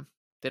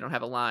 They don't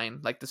have a line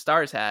like the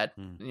Stars had.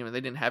 They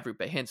didn't have Rupe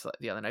Hintz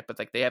the other night, but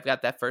like they have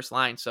got that first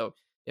line. So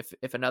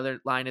if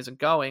another line isn't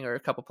going, or a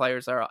couple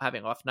players are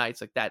having off nights,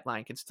 like that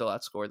line can still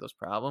outscore those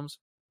problems.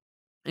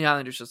 The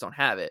Islanders just don't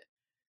have it.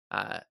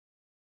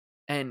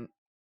 And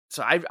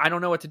so I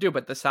don't know what to do,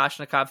 but the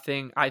Soshnikov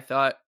thing I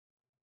thought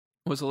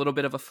was a little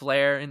bit of a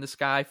flare in the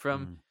sky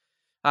from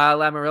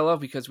Lamoriello,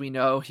 because we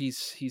know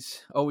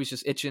he's always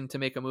just itching to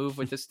make a move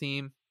with this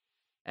team.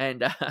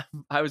 And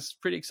I was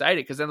pretty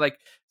excited because then like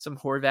some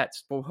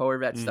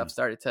Horvat stuff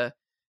started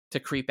to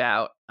creep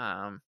out.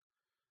 I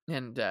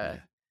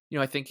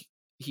think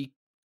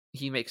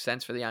he makes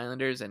sense for the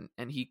Islanders, and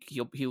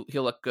he'll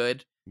look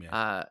good.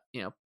 Yeah.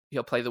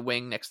 He'll play the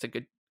wing next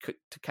to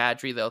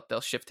Kadri.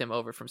 They'll shift him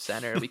over from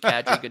center. It'll be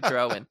Kadri,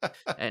 Gaudreau,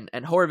 and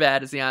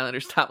Horvat is the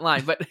Islanders' top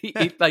line. But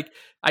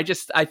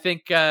I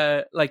think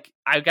I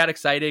got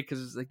excited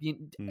because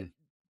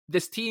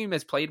this team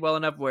has played well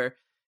enough where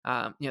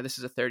this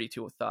is a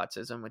 32 with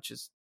thoughtsism, which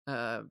is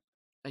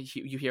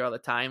you hear all the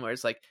time, where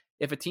it's like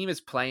if a team is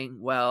playing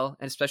well,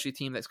 and especially a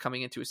team that's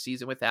coming into a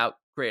season without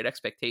great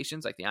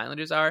expectations, like the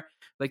Islanders are,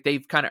 like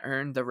they've kind of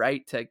earned the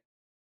right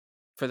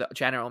for the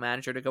general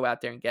manager to go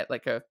out there and get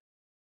like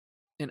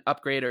an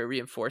upgrade or a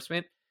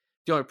reinforcement.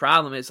 The only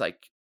problem is like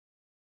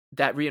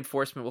that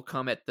reinforcement will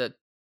come at the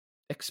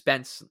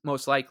expense,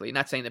 most likely.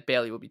 Not saying that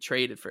Bailey will be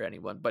traded for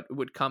anyone, but it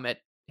would come at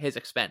his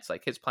expense,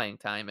 like his playing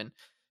time and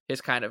his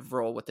kind of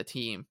role with the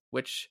team,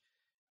 which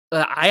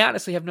I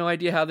honestly have no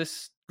idea how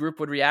this group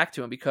would react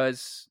to him,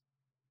 because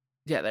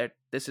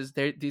this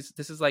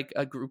is like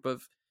a group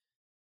of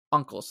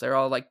uncles. They're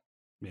all like,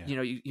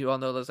 you all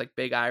know those like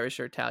big Irish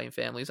or Italian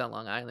families on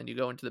Long Island. You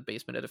go into the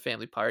basement at a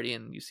family party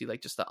and you see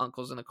like just the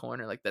uncles in the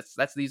corner. Like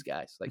that's these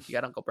guys. Like you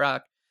got Uncle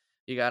Brock,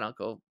 you got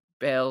Uncle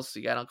Bales,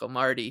 you got Uncle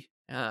Marty.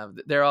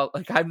 They're all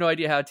like, I have no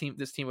idea how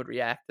this team would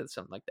react to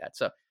something like that.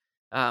 So,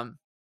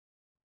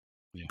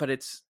 but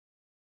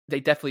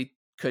they definitely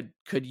could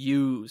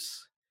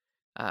use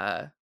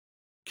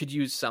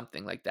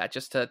something like that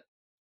just to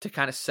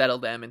kind of settle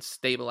them and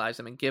stabilize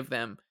them and give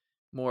them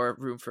more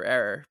room for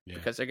error,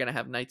 because they're going to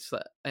have nights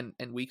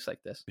and weeks like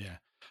this. Yeah.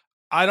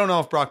 I don't know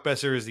if Brock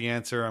Besser is the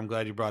answer. I'm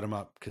glad you brought him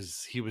up,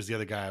 because he was the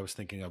other guy I was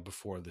thinking of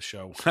before the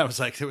show. I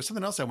was like, there was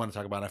something else I want to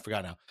talk about. And I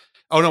forgot now.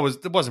 Oh no,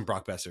 it wasn't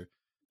Brock Besser.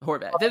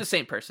 Horvat. They're the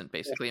same person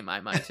basically in my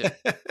mind too.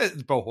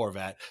 Bo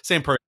Horvat,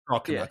 same person,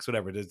 all Canucks,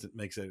 whatever it is, it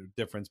makes a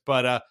difference.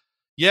 But I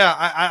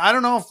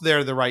don't know if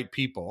they're the right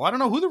people. I don't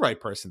know who the right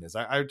person is.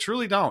 I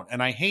truly don't.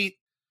 And I hate,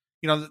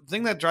 the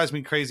thing that drives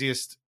me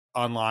craziest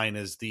online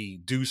is the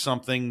do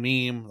something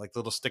meme, like the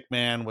little stick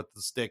man with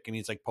the stick, and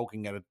he's like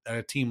poking at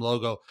a team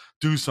logo.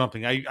 Do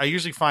something. I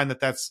usually find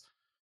that's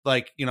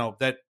like,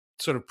 that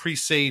sort of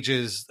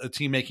presages a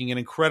team making an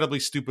incredibly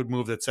stupid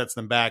move that sets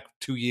them back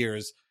 2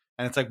 years.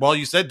 And it's like, well,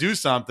 you said do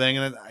something.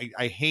 And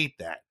I hate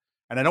that.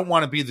 And I don't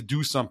want to be the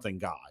do something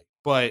guy,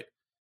 but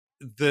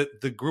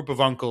the group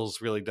of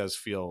uncles really does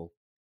feel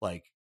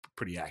like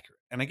pretty accurate.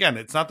 And again,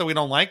 it's not that we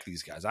don't like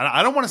these guys.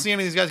 I don't want to see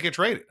any of these guys get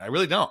traded. I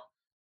really don't.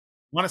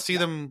 I want to see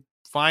them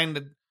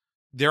find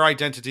their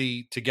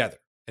identity together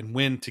and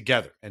win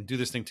together and do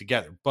this thing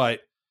together.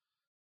 But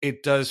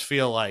it does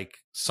feel like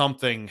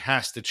something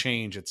has to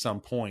change at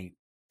some point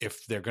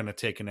if they're going to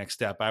take a next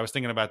step. I was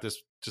thinking about this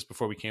just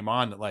before we came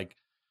on, that like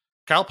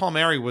Kyle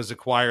Palmieri was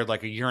acquired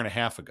like a year and a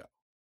half ago.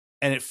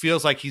 And it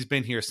feels like he's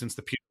been here since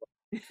the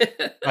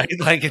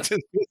like it's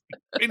just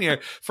been here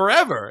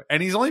forever.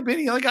 And he only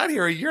got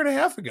here a year and a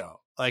half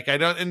ago.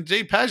 And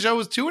Jay Pajot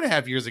was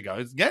 2.5 years ago.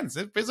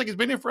 It feels like he's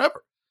been here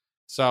forever.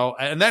 So,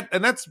 and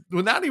that's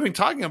not even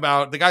talking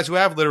about the guys who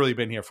have literally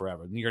been here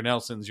forever. Your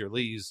Nelsons, your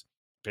Lees,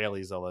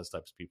 Baileys, all those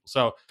types of people.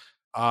 So,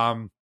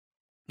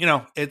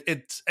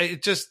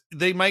 it just,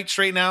 they might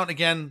straighten out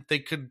again. They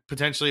could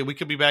potentially, we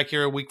could be back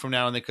here a week from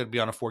now and they could be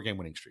on a 4-game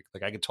winning streak.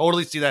 Like I could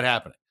totally see that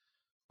happening,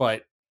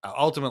 but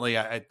ultimately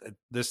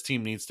this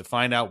team needs to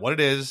find out what it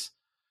is,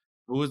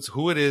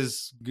 who it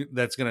is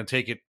that's going to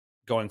take it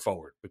going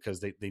forward, because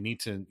they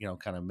need to,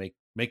 kind of make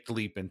the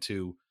leap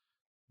into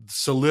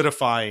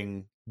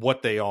solidifying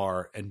what they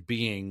are and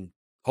being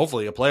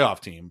hopefully a playoff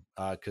team.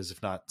 Cause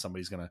if not,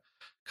 somebody's going to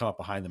come up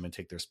behind them and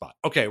take their spot.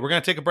 Okay. We're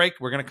going to take a break.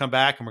 We're going to come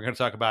back and we're going to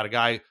talk about a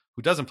guy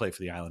who doesn't play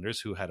for the Islanders,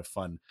 who had a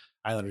fun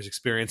Islanders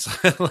experience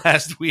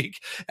last week,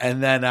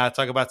 and then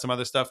talk about some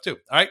other stuff too.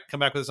 All right. Come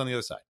back with us on the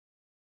other side.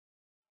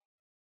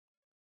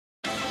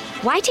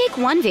 Why take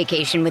one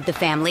vacation with the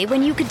family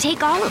when you could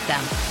take all of them?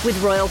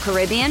 With Royal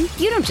Caribbean,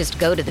 you don't just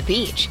go to the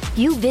beach.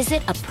 You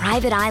visit a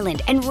private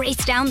island and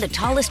race down the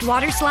tallest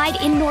water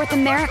slide in North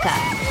America.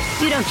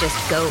 You don't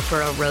just go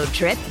for a road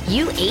trip.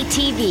 You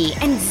ATV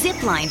and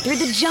zip line through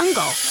the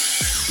jungle.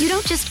 You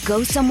don't just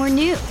go somewhere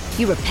new.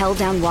 You rappel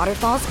down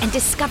waterfalls and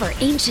discover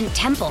ancient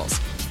temples.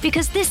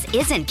 Because this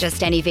isn't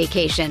just any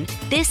vacation.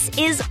 This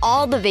is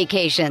all the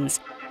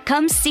vacations.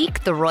 Come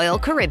seek the Royal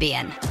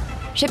Caribbean.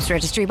 Ships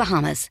Registry,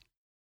 Bahamas.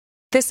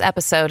 This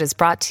episode is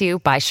brought to you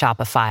by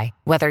Shopify.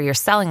 Whether you're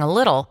selling a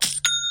little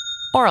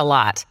or a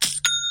lot,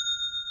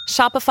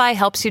 Shopify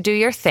helps you do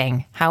your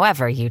thing,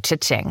 however you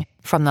cha-ching.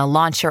 From the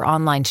launch your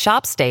online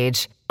shop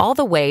stage, all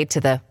the way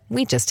to the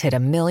we just hit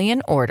 1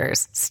 million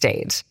orders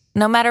stage.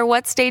 No matter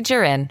what stage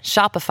you're in,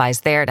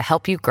 Shopify's there to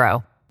help you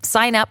grow.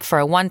 Sign up for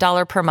a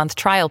 $1 per month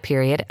trial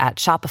period at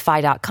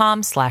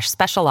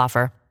shopify.com/special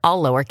offer,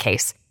 all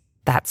lowercase.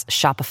 That's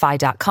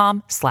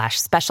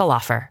shopify.com/special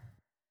offer.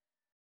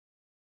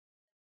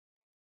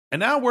 And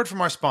now a word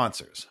from our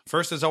sponsors.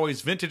 First, as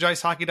always,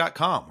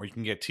 VintageIceHockey.com, where you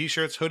can get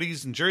t-shirts,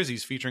 hoodies, and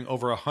jerseys featuring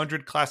over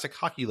 100 classic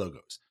hockey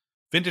logos.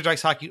 Vintage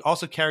Ice Hockey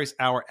also carries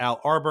our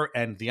Al Arbor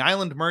and The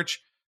Island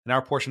merch, and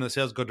our portion of the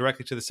sales go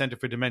directly to the Center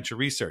for Dementia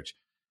Research.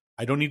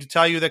 I don't need to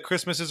tell you that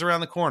Christmas is around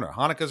the corner,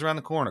 Hanukkah's around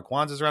the corner,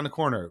 Kwanzaa's around the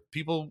corner.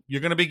 People,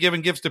 you're going to be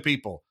giving gifts to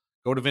people.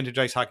 Go to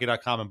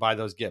VintageIceHockey.com and buy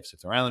those gifts.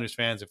 If they're Islanders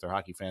fans, if they're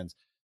hockey fans,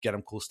 get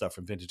them cool stuff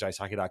from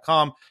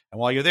VintageIceHockey.com. And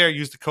while you're there,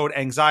 use the code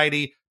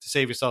ANXIETY to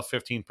save yourself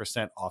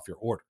 15% off your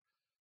order.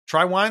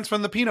 Try wines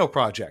from the Pinot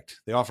Project.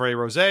 They offer a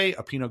Rosé,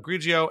 a Pinot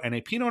Grigio, and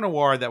a Pinot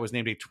Noir that was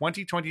named a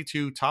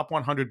 2022 Top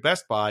 100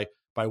 Best Buy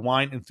by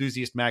Wine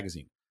Enthusiast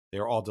magazine. They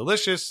are all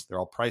delicious. They're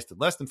all priced at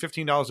less than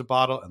 $15 a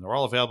bottle, and they're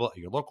all available at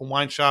your local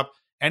wine shop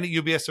and at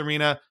UBS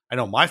Arena. I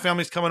know my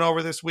family's coming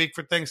over this week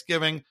for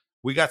Thanksgiving.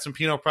 We got some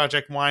Pinot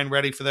Project wine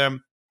ready for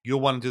them.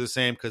 You'll want to do the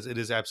same because it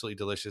is absolutely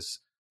delicious.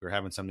 We were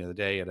having some the other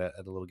day at a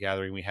little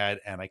gathering we had,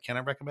 and I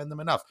cannot recommend them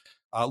enough.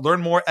 Learn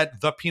more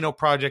at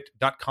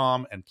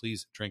thepinotproject.com, and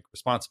please drink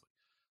responsibly.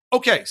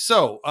 Okay,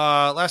 so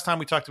last time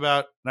we talked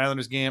about an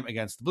Islanders game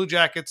against the Blue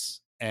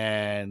Jackets,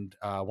 and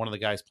one of the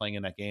guys playing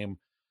in that game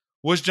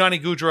was Johnny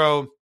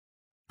Gaudreau,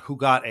 who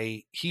got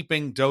a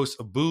heaping dose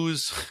of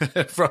booze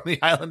from the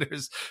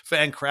Islanders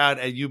fan crowd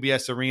at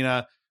UBS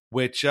Arena,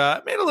 which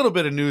made a little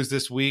bit of news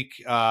this week.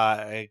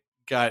 It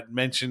got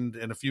mentioned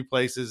in a few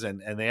places,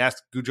 and they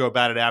asked Gaudreau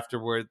about it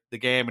afterward the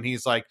game, and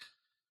he's like,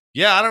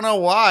 yeah, I don't know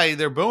why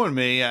they're booing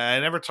me. I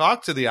never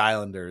talked to the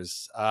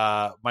Islanders.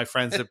 My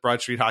friends at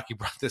Broad Street Hockey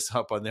brought this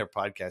up on their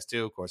podcast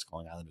too, of course,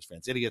 calling Islanders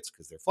fans idiots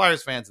because they're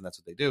Flyers fans, and that's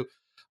what they do.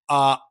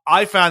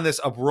 I found this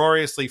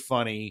uproariously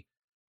funny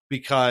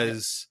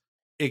because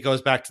it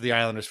goes back to the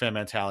Islanders fan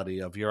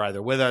mentality of you're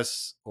either with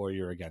us or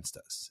you're against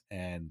us.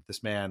 And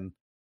this man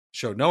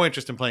showed no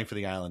interest in playing for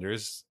the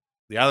Islanders.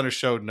 The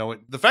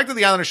fact that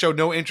the Islanders showed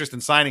no interest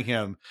in signing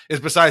him is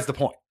besides the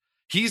point.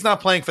 He's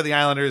not playing for the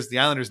Islanders. The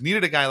Islanders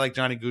needed a guy like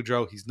Johnny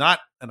Gaudreau. He's not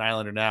an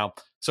Islander now,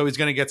 so he's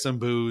going to get some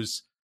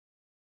booze.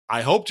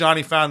 I hope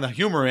Johnny found the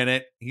humor in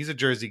it. He's a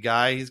Jersey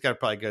guy. He's got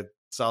probably a good,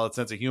 solid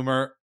sense of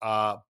humor.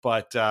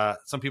 But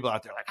some people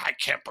out there are like, I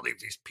can't believe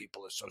these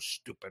people are so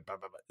stupid. Blah,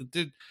 blah, blah.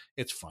 Dude,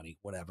 it's funny.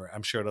 Whatever.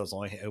 I'm sure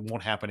it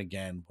won't happen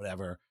again.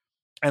 Whatever.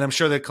 And I'm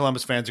sure that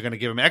Columbus fans are going to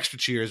give him extra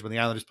cheers when the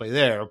Islanders play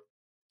there,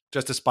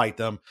 just to spite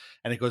them.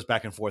 And it goes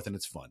back and forth, and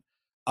it's fun.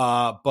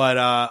 You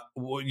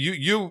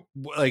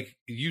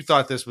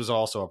thought this was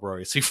also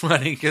uproariously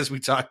funny because we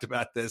talked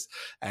about this,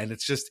 and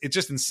it's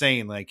just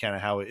insane, like kind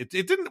of how it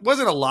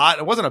wasn't a lot,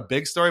 it wasn't a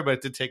big story, but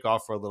it did take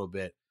off for a little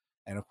bit,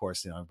 and of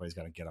course, everybody's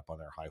got to get up on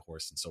their high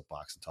horse and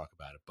soapbox and talk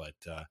about it, but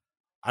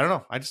I don't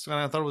know, I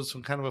thought it was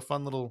some kind of a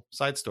fun little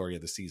side story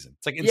of the season.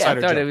 It's like insider.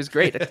 I thought joke. it was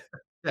great.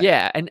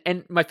 Yeah,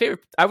 and my favorite,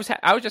 I was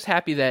just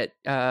happy that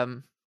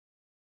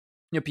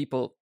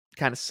people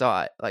kind of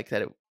saw it like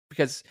that,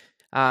 because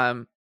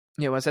I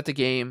was at the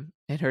game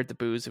and heard the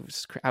boos.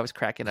 I was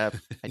cracking up.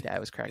 My dad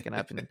was cracking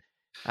up, and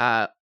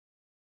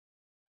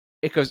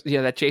it goes,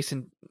 that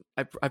Jason.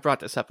 I brought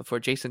this up before.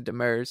 Jason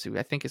Demers, who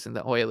I think is in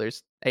the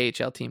Oilers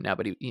AHL team now,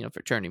 but he,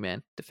 for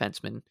journeyman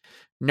defenseman,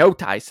 no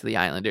ties to the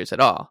Islanders at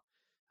all.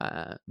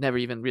 Never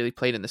even really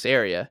played in this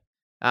area.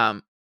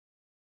 I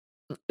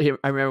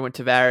remember when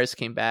Tavares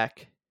came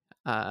back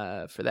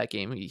for that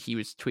game, he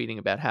was tweeting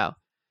about how,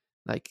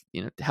 like,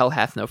 hell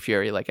hath no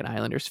fury, like an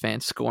Islanders fan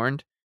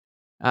scorned.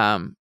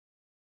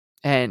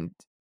 And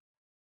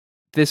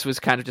this was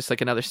kind of just like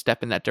another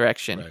step in that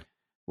direction, right,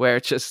 where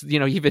it's just,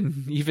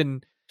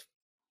 even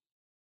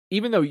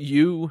though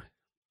you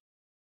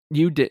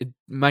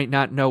might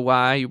not know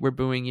why we're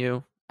booing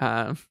you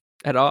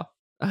at all,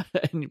 and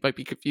it might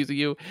be confusing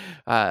you,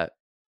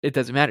 it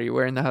doesn't matter. You're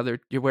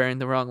wearing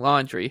the wrong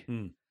laundry.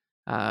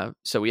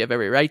 So we have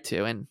every right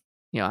to, and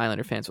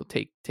Islander fans will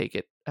take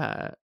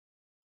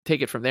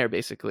it from there,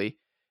 basically.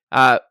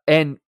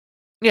 And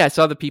yeah, I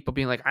saw the people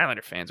being like,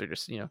 Islander fans are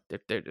just,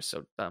 they're just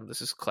so dumb.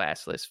 This is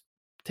classless,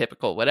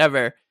 typical,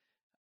 whatever.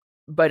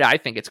 But I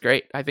think it's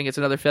great. I think it's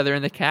another feather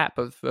in the cap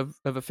of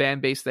a fan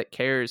base that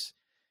cares.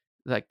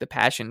 Like, the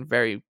passion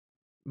very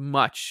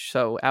much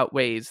so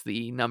outweighs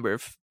the number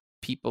of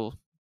people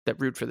that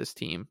root for this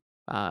team,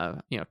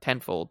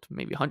 tenfold,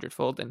 maybe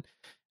 100-fold. And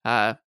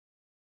I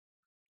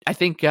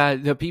think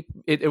the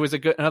people, it was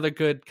another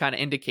good kind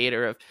of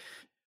indicator of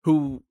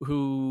who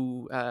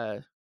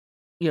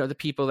the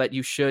people that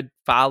you should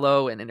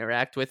follow and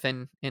interact with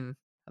in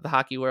the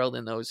hockey world,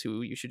 and those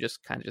who you should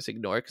just kind of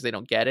ignore because they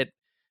don't get it.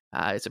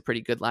 It's a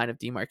pretty good line of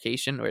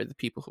demarcation, or the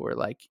people who are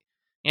like,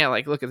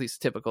 look at these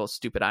typical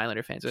stupid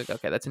Islander fans. Like,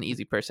 okay, that's an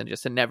easy person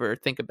just to never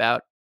think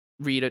about,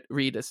 read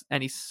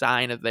any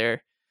sign of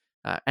their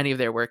any of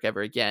their work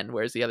ever again.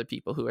 Whereas the other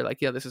people who are like,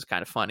 this is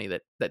kind of funny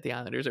that the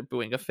Islanders are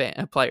booing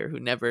a player who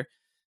never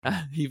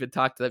even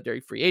talked to them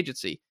during free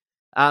agency.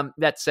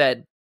 That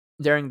said,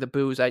 during the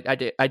boos, I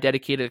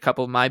dedicated a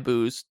couple of my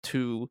boos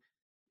to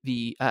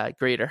the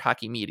greater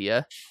hockey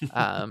media,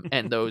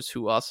 and those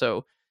who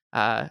also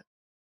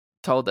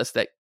told us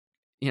that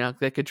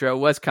that Gaudreau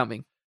was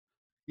coming,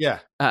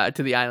 to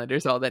the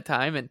Islanders all that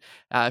time. And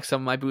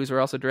some of my boos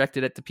were also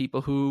directed at the people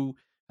who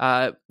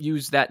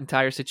used that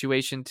entire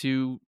situation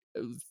to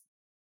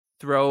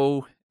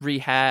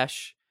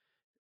rehash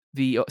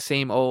the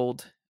same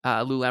old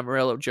Lou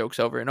Lamoriello jokes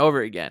over and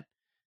over again.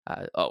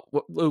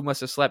 Lou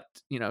must have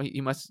slept,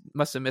 he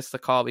must have missed the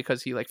call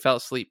because he fell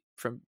asleep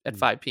at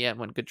 5 p.m.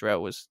 when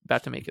Gaudreau was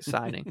about to make his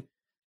signing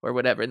or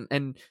whatever.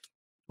 And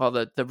all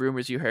the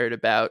rumors you heard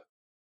about,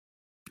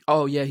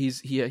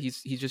 he's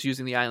just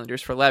using the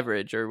Islanders for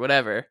leverage or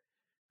whatever.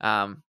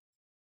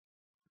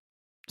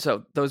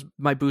 So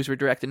my boos were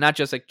directed, not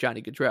just like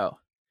Johnny Gaudreau.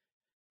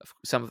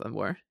 Some of them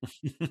were,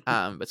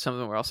 but some of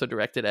them were also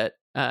directed at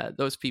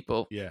those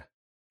people. Yeah.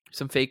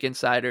 Some fake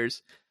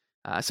insiders,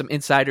 some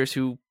insiders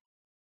who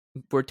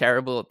were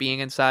terrible at being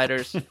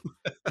insiders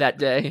that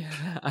day,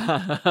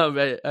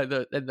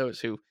 and those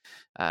who,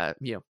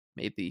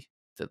 made the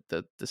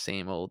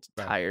same old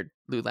tired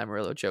Lou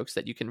Lamoriello jokes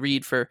that you can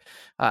read for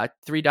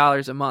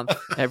 $3 a month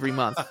every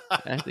month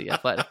at The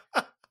Athletic.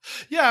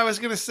 Yeah, I was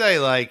gonna say,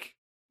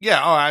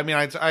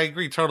 I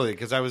agree totally,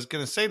 because I was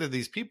gonna say to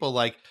these people,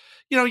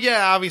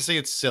 obviously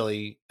it's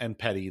silly and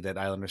petty that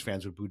Islanders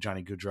fans would boo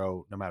Johnny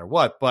Gaudreau no matter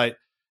what, but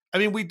I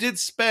mean, we did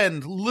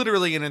spend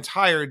literally an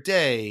entire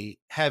day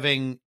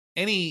having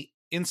any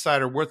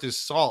insider worth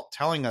his salt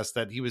telling us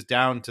that he was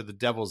down to the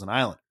Devils and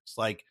Islanders.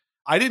 Like,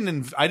 I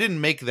didn't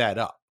make that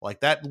up.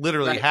 Like, that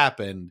literally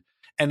happened.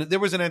 And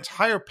there was an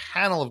entire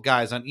panel of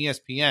guys on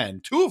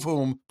ESPN, 2 of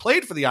whom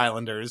played for the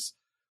Islanders,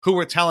 who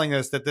were telling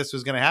us that this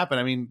was going to happen.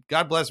 I mean,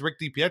 God bless Rick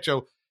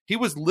DiPietro. He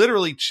was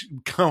literally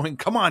going,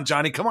 come on,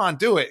 Johnny, come on,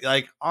 do it.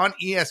 Like, on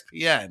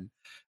ESPN.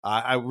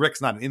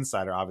 Rick's not an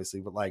insider, obviously,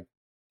 but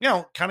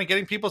kind of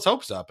getting people's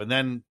hopes up. And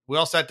then we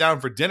all sat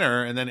down for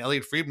dinner, and then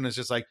Elliot Friedman is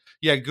just like,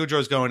 yeah,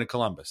 Gaudreau's going to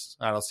Columbus.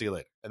 All right, I'll see you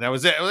later. And that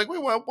was it. I was like,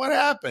 wait, what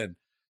happened?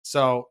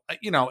 So,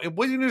 it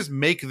wouldn't just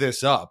make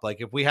this up.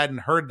 Like, if we hadn't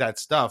heard that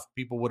stuff,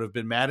 people would have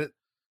been mad at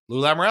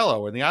Lou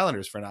Lamoriello and the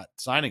Islanders for not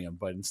signing him.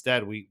 But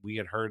instead, we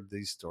had heard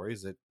these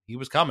stories that he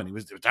was coming. He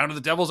was down to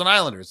the Devils and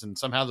Islanders, and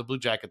somehow the Blue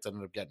Jackets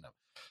ended up getting him.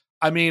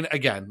 I mean,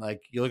 again,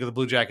 like, you look at the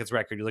Blue Jackets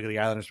record, you look at the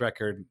Islanders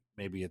record,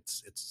 maybe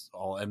it's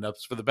all end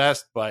ups for the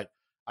best, but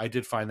I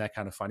did find that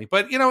kind of funny.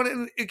 But,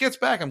 it gets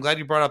back. I'm glad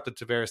you brought up the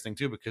Tavares thing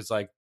too, because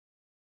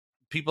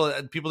people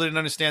didn't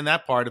understand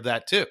that part of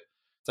that too.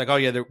 It's like, oh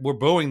yeah, we're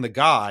booing the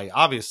guy,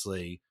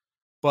 obviously,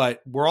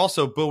 but we're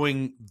also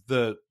booing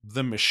the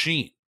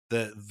machine.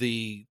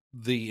 the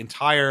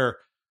entire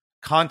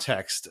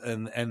context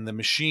and the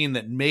machine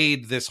that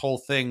made this whole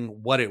thing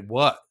what it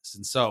was.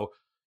 And so,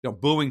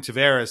 booing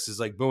Tavares is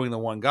like booing the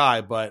one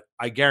guy, but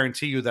I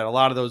guarantee you that a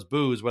lot of those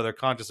boos, whether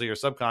consciously or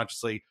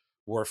subconsciously,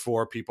 were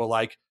for people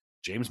like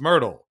James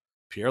Myrtle,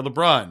 Pierre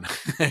LeBrun,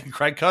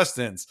 Craig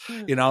Custance,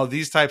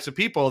 these types of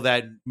people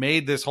that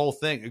made this whole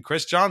thing,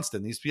 Chris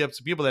Johnston, these types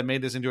of people that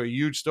made this into a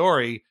huge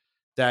story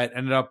that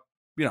ended up,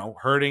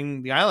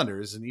 hurting the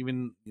Islanders. And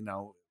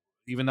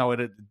even though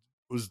it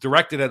was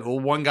directed at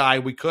one guy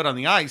we could on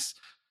the ice,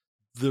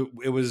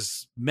 it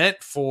was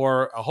meant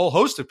for a whole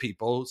host of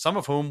people, some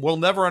of whom will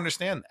never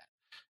understand that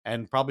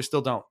and probably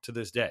still don't to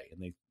this day.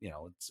 And they,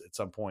 it's at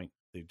some point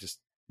they just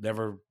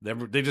never,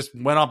 they just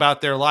went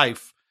about their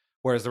life.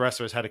 Whereas the rest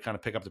of us had to kind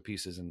of pick up the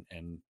pieces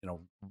and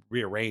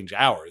rearrange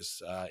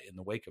ours in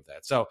the wake of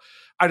that. So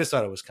I just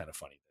thought it was kind of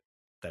funny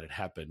that it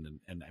happened.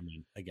 And I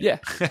mean, again,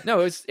 yeah,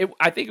 no,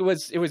 I think it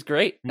was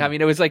great. I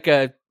mean, it was like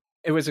it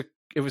was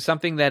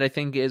something that I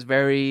think is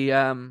very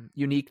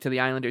unique to the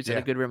Islanders and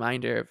a good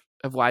reminder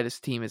of why this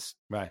team is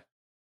right.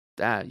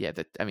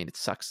 It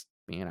sucks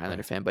being an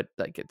Islander fan, but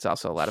like it's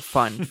also a lot of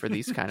fun for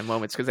these kind of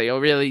moments because they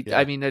really. Yeah.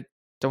 I mean, I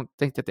don't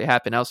think that they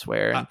happen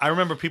elsewhere. And, I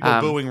remember people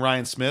booing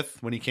Ryan Smith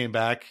when he came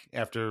back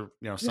after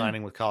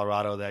signing with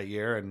Colorado that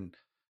year, and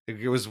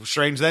it was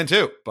strange then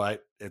too.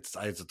 But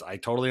I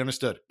totally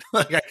understood.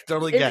 Like I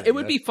totally get it. It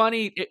would be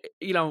funny.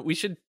 We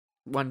should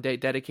one day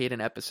dedicate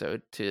an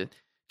episode to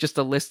just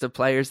a list of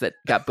players that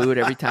got booed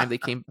every time they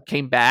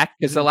came back,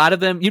 because a lot of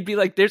them you'd be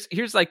like,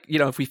 here's like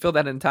if we fill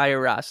that entire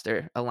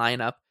roster, a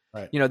lineup,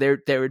 right.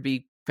 There would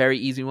be very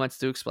easy ones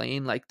to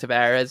explain, like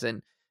Tavares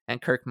and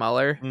Kirk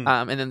Muller,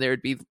 and then there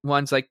would be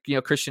ones like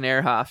Christian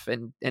Ehrhoff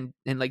and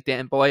like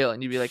Dan Boyle,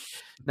 and you'd be like,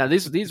 now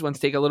these ones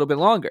take a little bit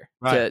longer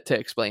to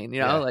explain,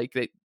 like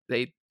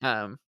they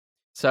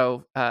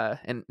so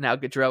and now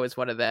Gaudreau is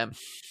one of them.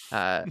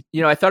 I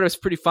thought it was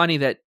pretty funny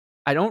that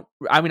I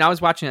was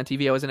watching on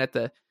TV, I wasn't at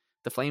the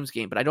Flames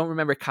game, but I don't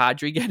remember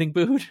Kadri getting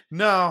booed.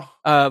 No.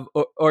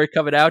 Or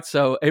coming out.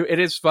 So it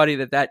is funny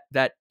that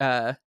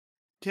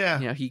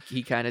yeah,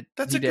 he kind of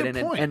that's a good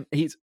point. And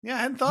he's I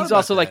hadn't thought he's about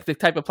also that. like the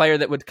type of player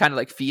that would kind of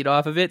like feed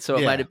off of it. So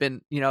it might have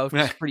been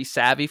pretty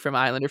savvy from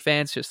Islander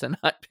fans just to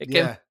not pick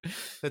him.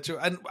 That's true.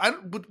 And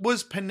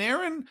was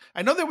Panarin?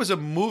 I know there was a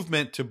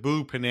movement to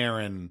boo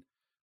Panarin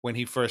when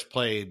he first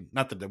played.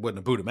 Not that they wouldn't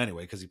have booed him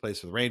anyway because he plays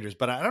for the Rangers,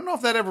 but I don't know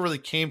if that ever really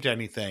came to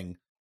anything.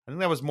 I think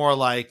that was more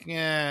like,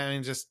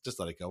 just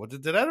let it go.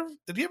 Did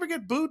he ever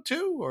get booed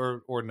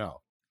too, or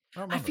no?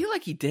 I feel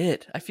like he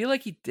did.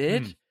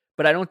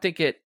 But I don't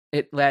think it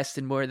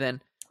lasted more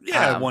than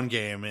one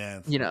game.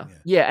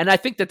 And I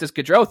think that this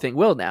Gaudreau thing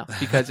will now,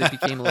 because it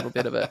became a little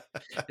bit of a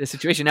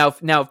situation.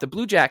 Now, if the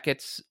Blue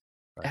Jackets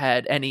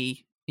had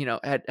any,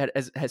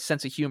 has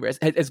sense of humor,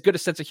 as good a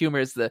sense of humor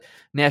as the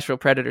Nashville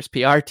Predators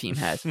PR team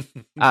has,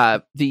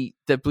 the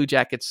Blue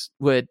Jackets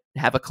would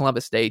have a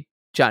Columbus Day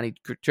Johnny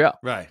Gaudreau.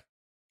 Right.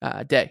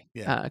 Day.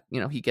 Yeah.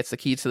 He gets the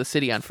keys to the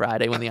city on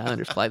Friday when the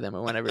Islanders play them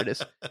or whenever it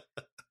is.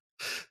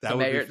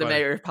 The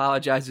mayor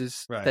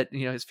apologizes that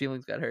his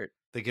feelings got hurt.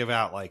 They give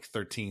out like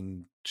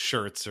 13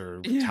 shirts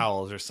or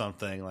towels or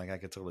something. Like I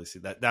could totally see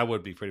that. That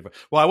would be pretty fun.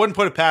 Well, I wouldn't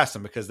put it past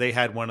them because they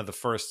had one of the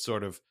first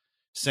sort of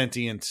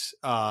sentient,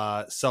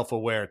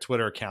 self-aware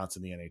Twitter accounts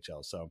in the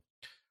NHL. So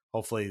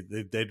hopefully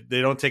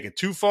they don't take it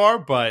too far,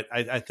 but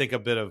I think a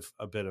bit of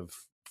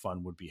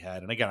fun would be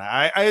had. And again,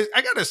 I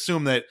gotta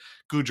assume that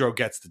Gaudreau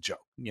gets the joke,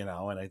 and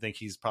I think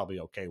he's probably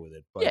okay with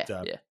it. But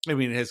I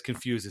mean, as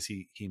confused as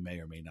he may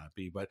or may not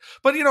be, but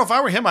if I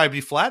were him, I'd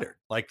be flattered.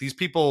 Like these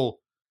people,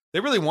 they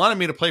really wanted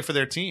me to play for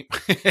their team,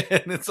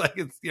 and it's like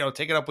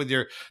take it up with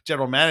your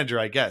general manager,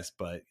 I guess.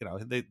 But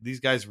these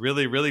guys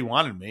really, really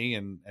wanted me,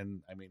 and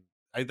I mean,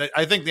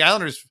 I think the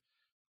Islanders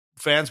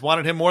fans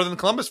wanted him more than the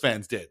Columbus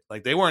fans did.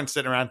 Like they weren't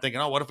sitting around thinking,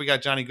 oh, what if we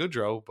got Johnny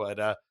Gaudreau? But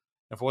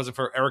if it wasn't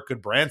for Eric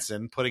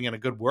Goodbranson putting in a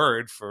good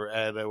word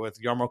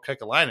with Jarmo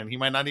Kekalainen, he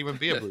might not even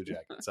be a Blue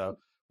Jacket. So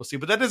we'll see.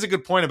 But that is a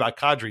good point about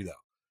Kadri, though.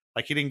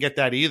 Like he didn't get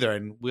that either,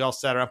 and we all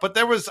sat around. But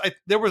there was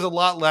a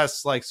lot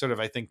less like sort of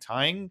I think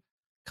tying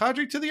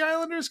Kadri to the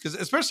Islanders, because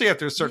especially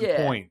after a certain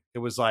point, it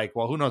was like,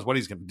 well, who knows what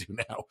he's going to do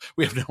now?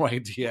 We have no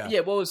idea.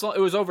 Yeah, well, it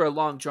was over a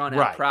long drawn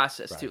out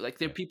process too. Like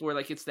people were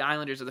like, it's the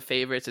Islanders are the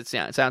favorites. It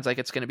sounds like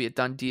it's going to be a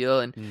done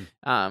deal, and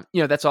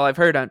that's all I've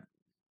heard on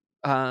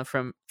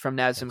from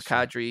Nazem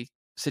Kadri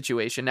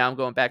situation. Now I'm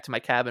going back to my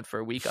cabin for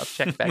a week. I'll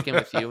check back in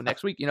with you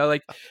next week.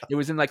 Like it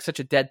was in like such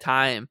a dead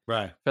time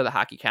for the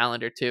hockey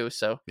calendar too.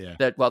 So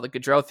that while the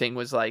Gaudreau thing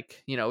was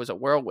like, it was a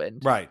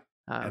whirlwind. Right.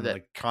 And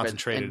like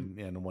concentrated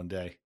in one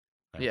day.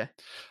 Right. Yeah.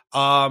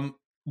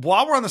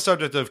 While we're on the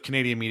subject of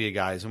Canadian media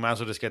guys, we might as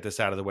well just get this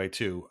out of the way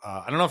too.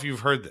 I don't know if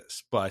you've heard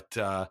this, but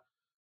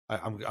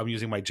I'm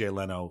using my Jay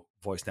Leno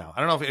voice now. I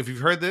don't know if you've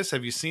heard this.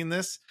 Have you seen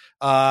this?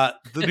 The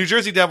New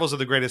Jersey Devils are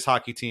the greatest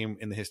hockey team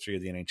in the history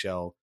of the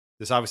NHL.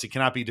 This obviously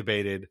cannot be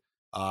debated.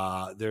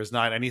 There's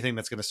not anything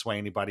that's going to sway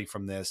anybody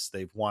from this.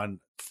 They've won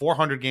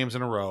 400 games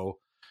in a row.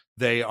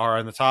 They are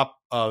on the top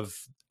of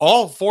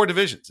all 4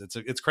 divisions.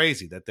 It's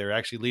crazy that they're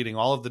actually leading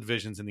all of the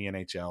divisions in the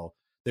NHL.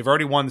 They've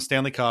already won the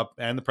Stanley Cup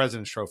and the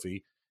President's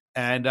Trophy,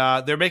 and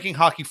they're making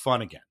hockey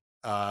fun again,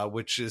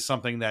 which is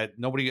something that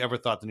nobody ever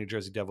thought the New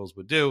Jersey Devils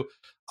would do.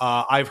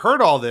 I've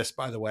heard all this,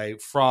 by the way,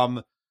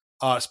 from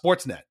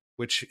Sportsnet,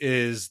 which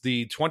is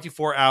the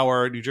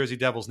 24-hour New Jersey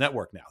Devils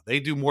network now. They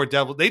do more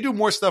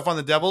stuff on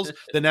the Devils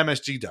than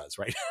MSG does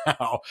right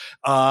now.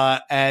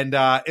 And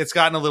it's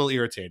gotten a little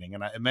irritating.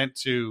 And I meant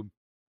to,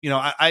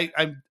 I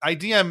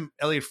DM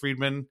Elliot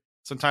Friedman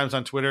sometimes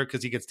on Twitter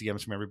because he gets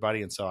DMs from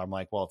everybody. And so I'm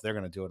like, well, if they're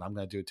going to do it, I'm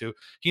going to do it too.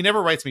 He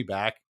never writes me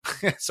back.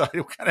 So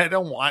I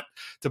don't want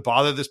to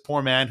bother this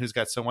poor man who's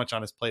got so much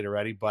on his plate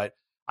already. But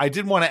I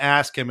did want to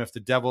ask him if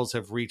the Devils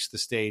have reached the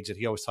stage that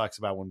he always talks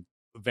about when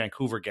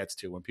Vancouver gets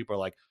to, when people are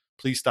like,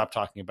 please stop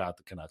talking about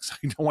the Canucks.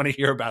 I don't want to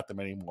hear about them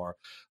anymore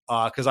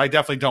because I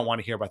definitely don't want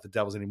to hear about the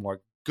Devils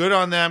anymore. Good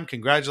on them.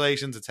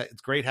 Congratulations.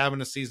 It's great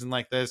having a season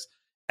like this.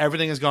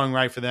 Everything is going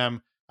right for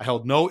them. I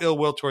held no ill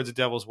will towards the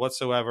Devils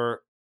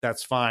whatsoever.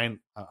 That's fine.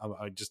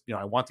 I just,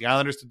 I want the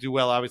Islanders to do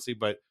well, obviously,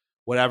 but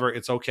whatever,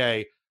 it's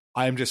okay.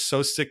 I'm just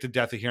so sick to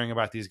death of hearing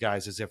about these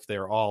guys as if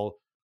they're all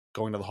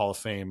going to the Hall of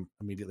Fame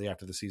immediately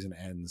after the season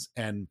ends.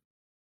 And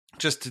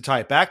just to tie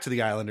it back to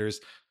the Islanders,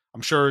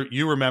 I'm sure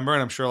you remember,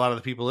 and I'm sure a lot of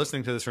the people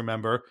listening to this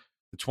remember,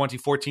 the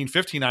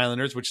 2014-15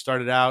 Islanders, which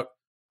started out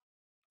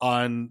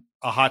on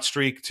a hot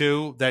streak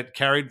too, that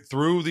carried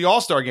through the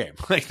All-Star game.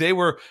 Like they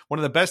were one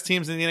of the best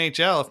teams in the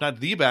NHL, if not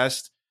the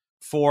best,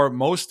 for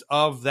most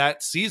of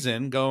that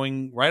season,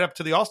 going right up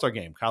to the All-Star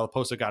game. Kyle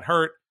Oposo got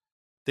hurt.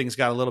 Things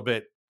got a little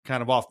bit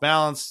kind of off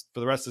balance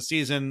for the rest of the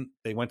season.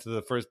 They went to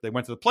the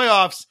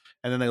playoffs,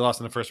 and then they lost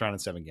in the first round in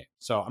 7 games.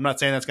 So I'm not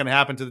saying that's going to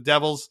happen to the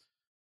Devils.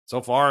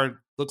 So far, it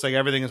looks like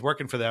everything is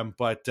working for them,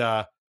 but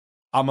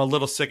I'm a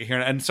little sick of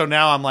hearing it. And so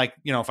now I'm like,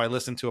 if I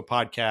listen to a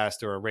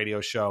podcast or a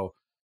radio show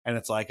and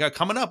it's like,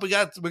 coming up, we're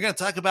going to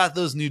talk about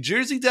those New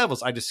Jersey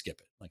Devils. I just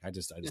skip it. Like, I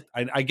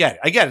get it.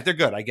 I get it. They're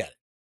good. I get it.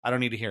 I don't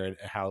need to hear it,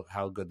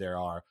 how good they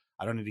are.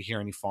 I don't need to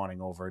hear any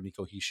fawning over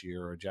Nico Hischier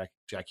or Jack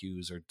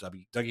Hughes or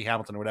Dougie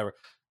Hamilton or whatever.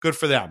 Good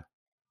for them.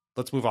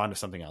 Let's move on to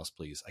something else,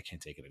 please. I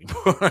can't take it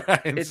anymore.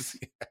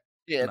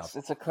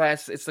 It's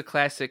the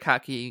classic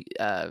hockey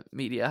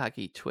media,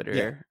 hockey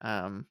Twitter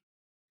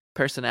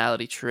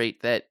personality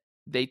trait that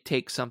they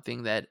take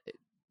something that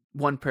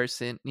one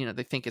person,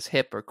 they think is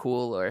hip or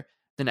cool or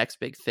the next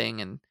big thing,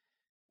 and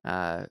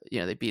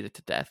they beat it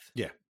to death.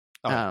 Yeah.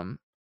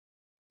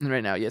 And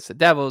right now, yes, the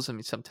Devils. I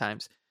mean,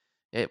 sometimes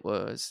it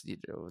was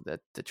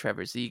the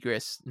Trevor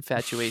Zegras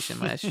infatuation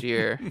last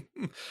year.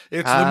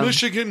 It's the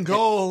Michigan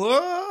goal.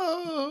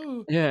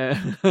 Oh! Yeah.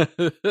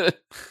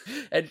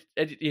 and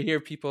you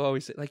hear people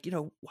always say, like,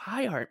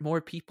 why aren't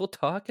more people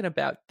talking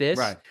about this?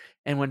 Right.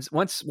 And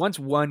once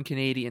one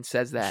Canadian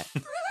says that,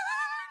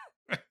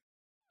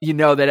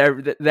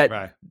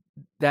 that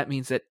that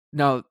means that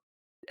no,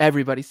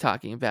 everybody's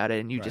talking about it,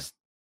 and you just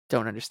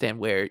don't understand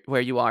where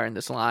you are in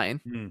this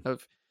line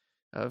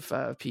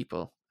of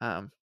people.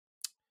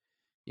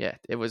 Yeah,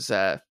 it was.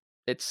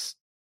 It's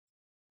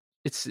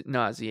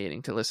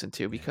nauseating to listen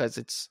to because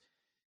it's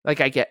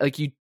like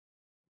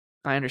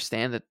I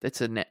understand that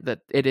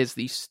that it is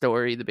the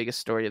story, the biggest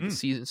story of the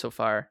season so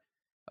far,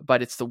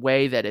 but it's the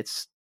way that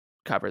it's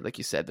covered, like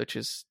you said, which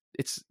is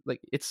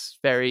it's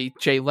very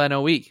Jay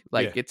Leno-y.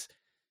 Like it's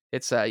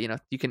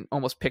you can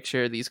almost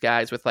picture these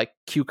guys with like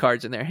cue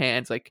cards in their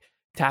hands, like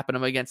tapping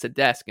them against the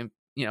desk and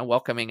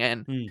welcoming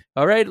in.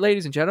 All right,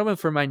 ladies and gentlemen,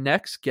 for my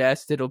next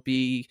guest, it'll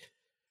be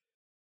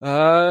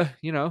Ken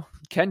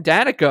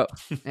Daneyko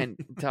and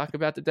talk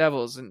about the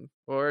Devils,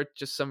 or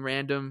just some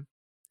random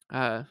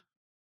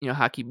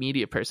hockey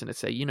media person to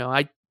say,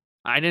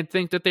 I didn't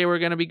think that they were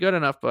going to be good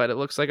enough, but it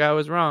looks like I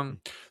was wrong.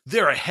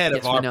 They're ahead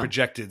of our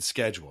projected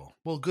schedule.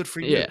 Well, good for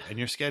you and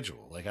your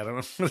schedule. Like, I don't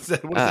know what is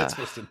that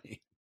supposed to mean.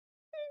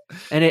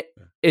 And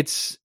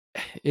it's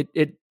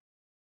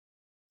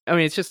I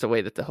mean, it's just the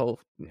way that the whole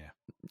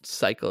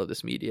cycle of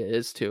this media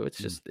is too. It's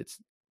just it's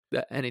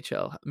the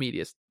NHL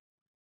media is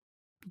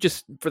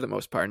just for the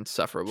most part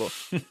insufferable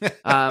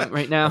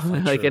right now.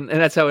 Like, and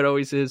that's how it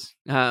always is.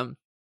 Like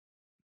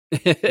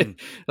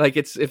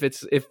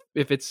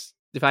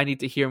if I need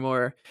to hear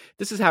more,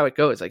 this is how it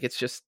goes. Like, it's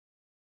just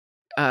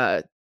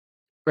right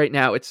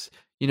now it's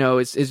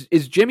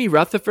is Jimmy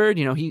Rutherford,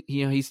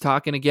 he's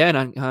talking again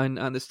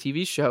on this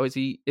TV show. Is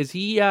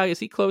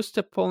he close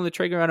to pulling the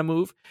trigger on a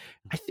move?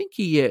 I think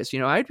he is.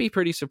 I'd be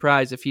pretty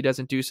surprised if he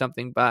doesn't do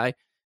something by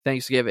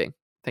Thanksgiving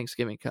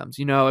comes.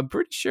 I'm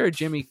pretty sure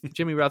Jimmy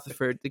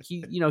Rutherford, like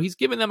he's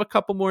given them a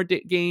couple more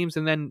games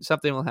and then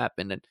something will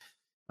happen. And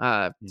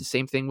the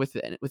same thing with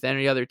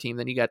any other team.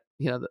 Then you got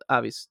the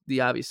obvious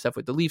stuff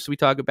with the Leafs we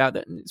talk about.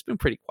 That it's been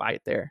pretty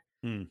quiet there.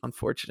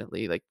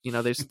 Unfortunately, like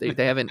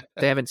they haven't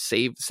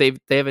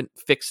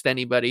fixed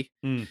anybody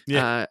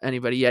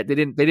anybody yet. They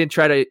didn't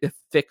try to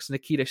fix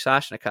Nikita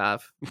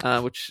Soshnikov,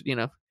 which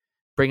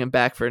bring him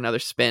back for another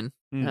spin,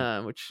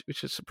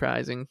 which is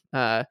surprising.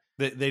 They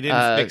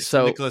didn't fix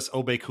Nicholas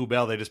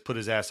Obey-Kubel. They just put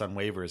his ass on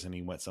waivers and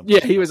he went somewhere.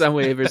 Yeah, he was on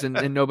waivers,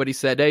 and nobody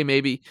said, hey,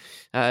 maybe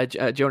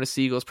Jonas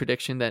Siegel's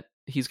prediction that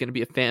he's going to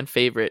be a fan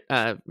favorite,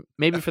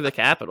 maybe for the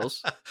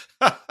Capitals.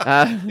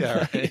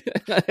 Yeah,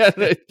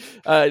 right.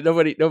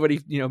 Nobody,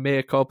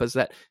 mea culpas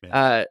that.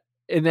 Yeah.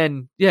 And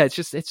then, yeah,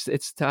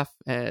 it's tough.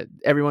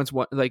 Everyone's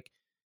like,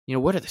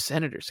 what are the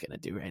Senators going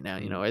to do right now?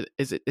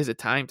 Is it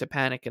time to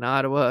panic in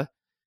Ottawa?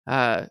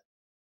 And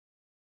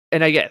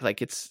I get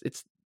like it's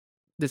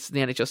the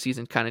NHL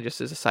season kind of just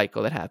is a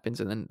cycle that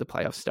happens, and then the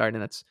playoffs start,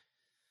 and that's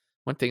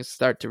when things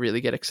start to really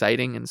get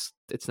exciting, and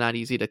it's not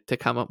easy to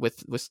come up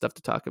with stuff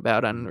to talk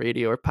about on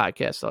radio or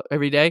podcasts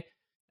every day.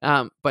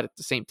 But at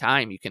the same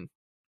time, you can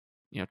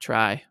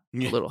try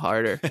a little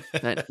harder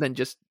than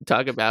just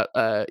talk about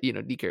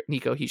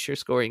Nico Hischier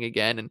scoring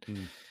again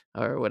and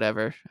or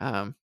whatever.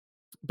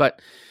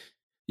 But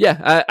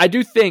yeah, I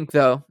do think,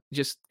 though,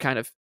 just kind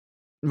of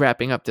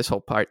wrapping up this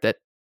whole part, that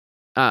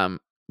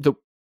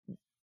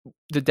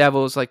the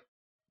Devils, like,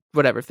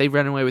 whatever, if they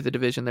run away with the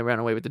division, they run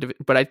away with the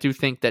division. But I do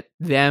think that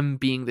them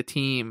being the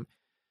team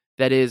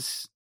that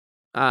is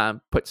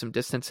put some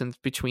distance in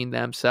between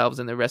themselves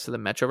and the rest of the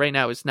Metro right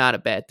now is not a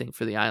bad thing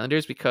for the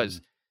Islanders, because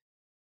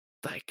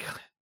like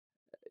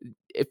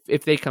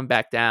if they come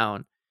back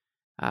down,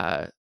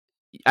 I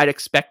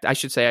expect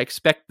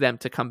them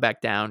to come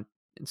back down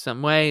in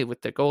some way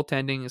with the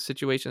goaltending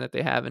situation that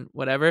they have and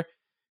whatever.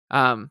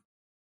 Even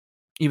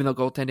though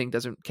goaltending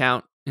doesn't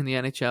count in the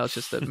NHL, it's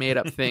just a made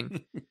up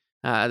thing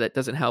that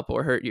doesn't help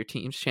or hurt your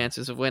team's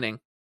chances of winning.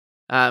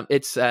 I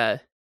think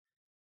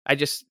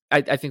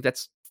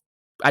that's,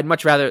 I'd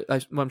much rather,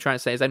 what I'm trying to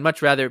say is I'd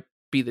much rather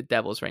be the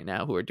Devils right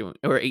now who are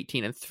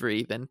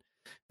 18-3 than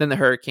the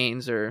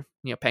Hurricanes or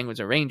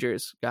Penguins or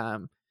Rangers.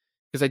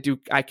 Because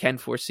I can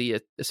foresee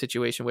a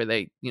situation where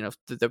they,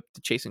 the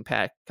chasing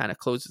pack kind of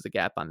closes the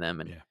gap on them.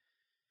 And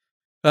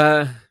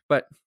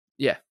but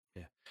yeah.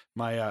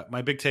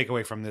 My big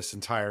takeaway from this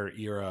entire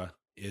era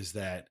is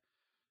that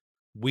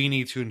we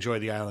need to enjoy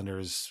the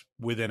Islanders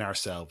within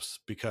ourselves,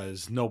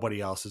 because nobody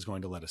else is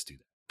going to let us do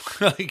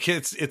that. Like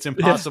it's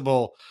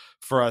impossible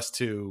for us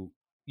to,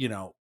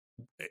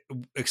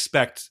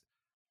 expect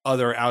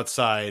other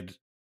outside,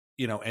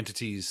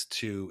 entities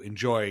to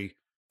enjoy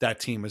that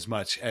team as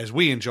much as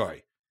we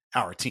enjoy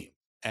our team.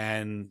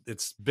 And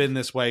it's been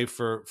this way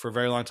for a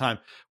very long time.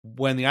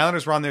 When the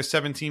Islanders were on their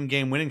 17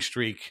 game winning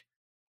streak,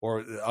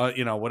 or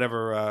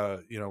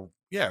whatever,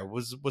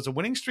 was a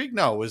winning streak?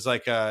 No, it was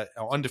like a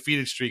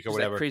undefeated streak or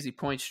whatever. Crazy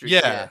point streak.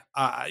 Yeah.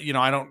 I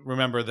don't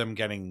remember them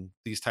getting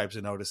these types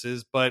of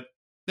notices, but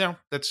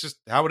that's just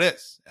how it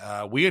is.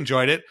 We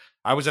enjoyed it.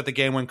 I was at the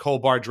game when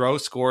Cole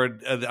Bardreau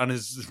scored on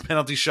his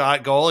penalty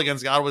shot goal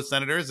against the Ottawa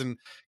Senators and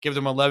gave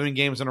them 11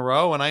 games in a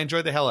row, and I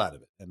enjoyed the hell out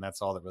of it. And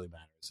that's all that really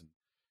matters.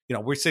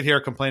 And we sit here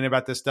complaining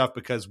about this stuff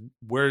because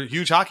we're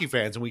huge hockey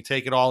fans and we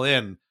take it all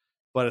in.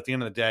 But at the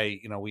end of the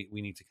day, we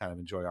need to kind of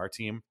enjoy our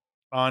team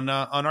on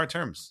our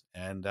terms.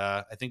 And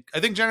I think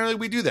generally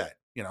we do that,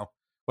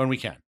 when we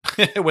can,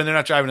 when they're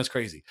not driving us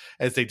crazy,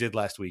 as they did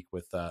last week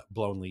with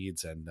blown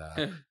leads and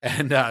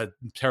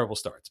terrible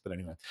starts. But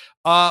anyway,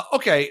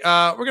 okay,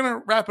 we're going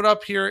to wrap it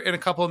up here in a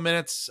couple of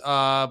minutes.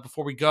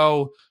 Before we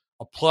go,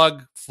 a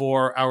plug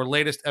for our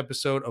latest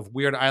episode of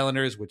Weird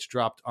Islanders, which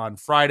dropped on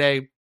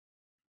Friday.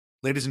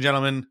 Ladies and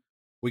gentlemen,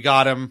 we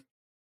got him.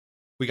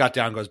 We got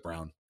Down Goes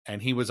Brown. And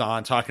he was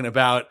on talking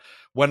about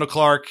Wendell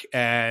Clark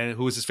and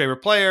who was his favorite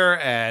player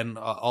and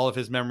all of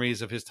his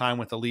memories of his time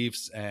with the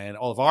Leafs and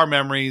all of our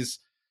memories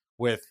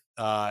with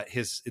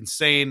his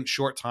insane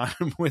short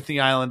time with the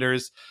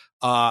Islanders.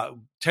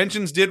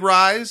 Tensions did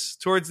rise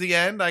towards the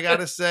end, I got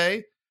to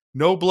say.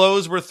 No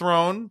blows were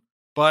thrown,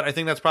 but I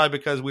think that's probably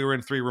because we were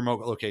in 3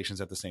 remote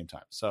locations at the same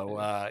time. So,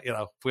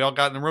 if we all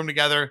got in a room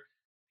together,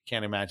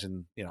 can't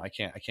imagine, I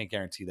can't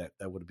guarantee that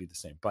would be the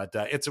same, but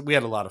we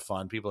had a lot of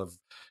fun. People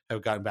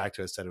have gotten back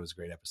to us, said it was a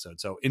great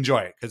episode. So enjoy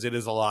it, because it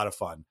is a lot of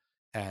fun.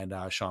 And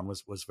Sean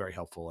was very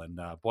helpful. And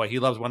boy, he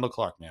loves Wendell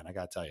Clark, man. I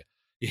got to tell you,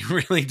 he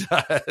really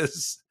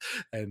does.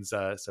 And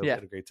so we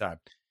had a great time.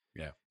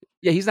 Yeah.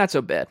 Yeah. He's not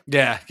so bad.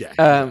 Yeah.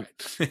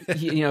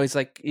 He's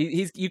like,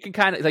 you can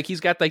kind of like, he's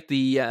got like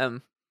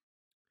the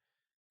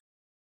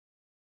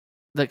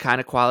kind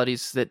of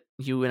qualities that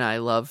you and I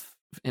love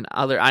in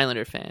other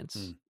Islander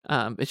fans.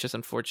 It's just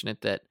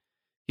unfortunate that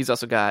he's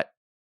also got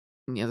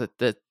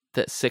the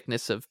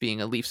sickness of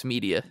being a Leafs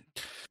media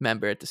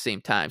member at the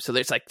same time. So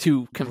there's like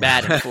 2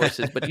 combating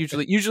forces, but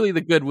usually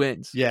the good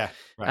wins. Yeah.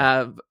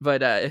 Right.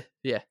 But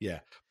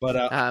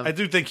I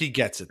do think he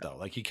gets it though.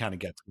 Like he kind of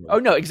gets it. Oh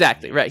no,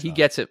 exactly. Right. He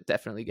gets it.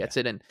 Definitely gets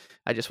it. And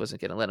I just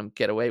wasn't going to let him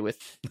get away with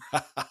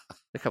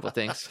a couple of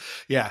things.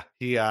 Yeah.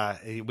 We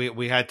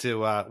had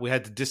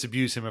to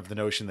disabuse him of the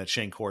notion that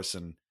Shane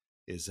Corson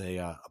is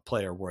a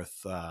player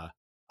worth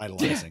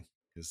idolizing,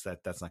 because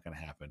that's not going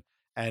to happen.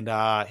 And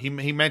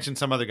he mentioned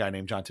some other guy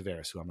named John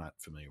Tavares, who I'm not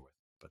familiar with,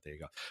 but there you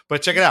go.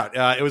 But check it out.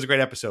 It was a great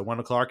episode,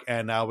 Wendell Clark.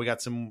 And we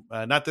got some,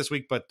 not this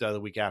week, but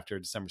the week after,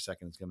 December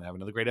 2nd, is going to have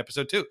another great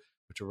episode too,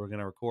 which we're going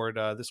to record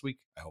this week,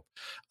 I hope.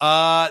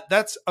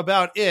 That's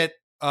about it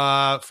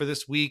for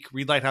this week.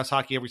 Read Lighthouse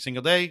Hockey every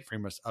single day for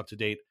your most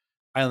up-to-date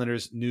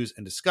Islanders news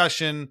and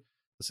discussion.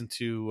 Listen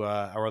to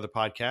our other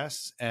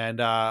podcasts. And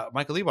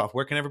Michael Leboff,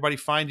 where can everybody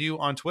find you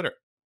on Twitter?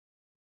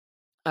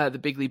 The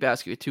Big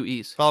Lebowski with 2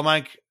 E's. Follow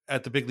Mike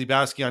at the Big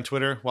Lebowski on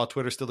Twitter while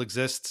Twitter still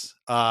exists.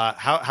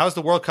 How's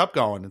the World Cup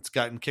going? It's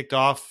gotten kicked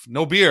off.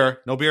 No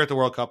beer at the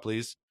World Cup,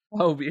 please.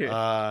 Oh, beer.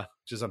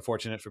 Which is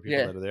unfortunate for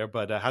people that are there.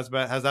 But how's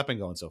that been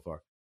going so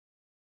far?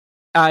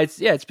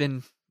 It's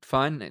been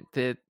fun.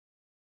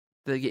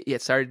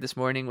 It started this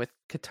morning with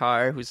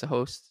Qatar, who's the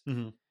host,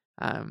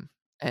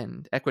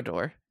 and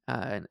Ecuador.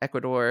 And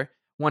Ecuador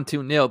won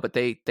 2-0, but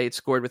they had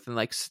scored within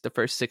like the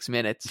first 6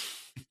 minutes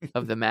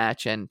of the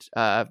match, and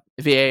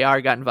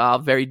VAR got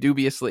involved very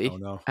dubiously. Oh,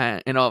 no.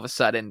 And all of a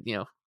sudden,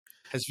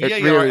 has VAR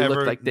really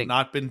ever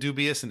not been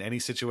dubious in any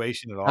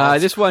situation at all?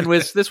 This one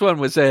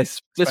was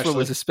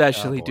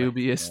especially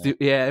dubious.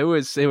 Yeah, it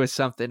was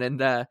something,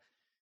 and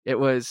it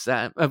was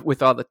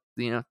with all the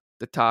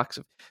the talks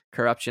of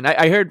corruption.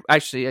 I heard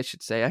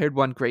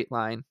one great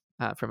line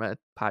from a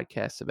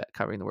podcast about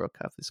covering the World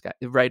Cup. This guy,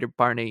 the writer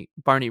Barney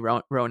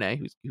Ronay,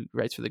 who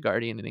writes for The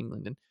Guardian in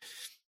England,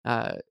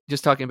 and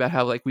just talking about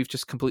how like we've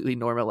just completely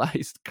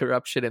normalized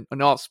corruption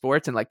in all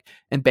sports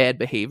and bad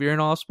behavior in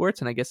all sports.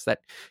 And I guess that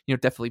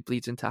definitely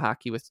bleeds into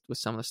hockey with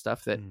some of the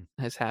stuff that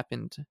has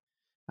happened.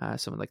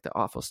 Some of like the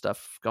awful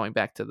stuff going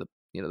back to the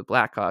the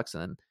Blackhawks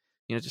and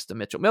just the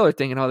Mitchell Miller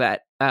thing and all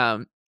that.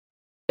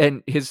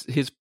 And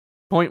his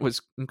point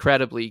was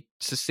incredibly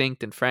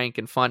succinct and frank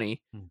and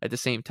funny at the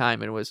same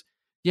time. And it was,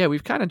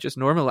 we've kind of just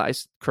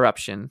normalized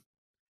corruption.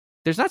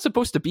 There's not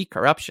supposed to be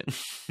corruption.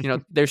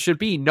 There should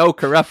be no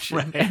corruption.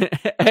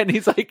 Right. And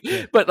he's like,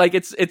 but like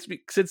it's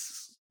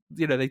since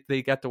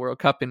they got the World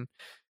Cup in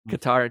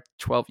Qatar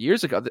 12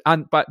 years ago.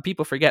 But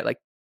people forget, like,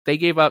 they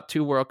gave out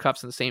 2 World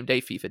Cups on the same day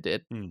FIFA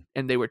did,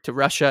 and they were to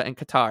Russia and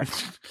Qatar.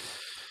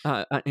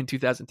 In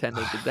 2010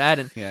 they did that,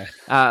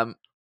 and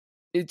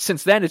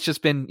since then it's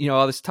just been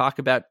all this talk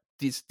about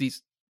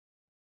these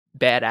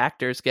bad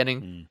actors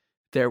getting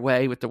their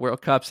way with the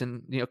World Cups,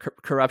 and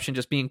corruption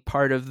just being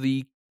part of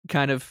the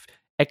kind of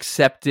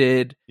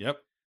accepted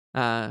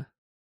kind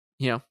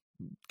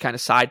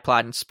of side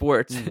plot in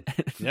sports.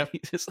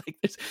 He's just like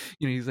this,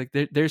 he's like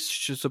there's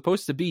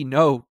supposed to be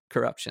no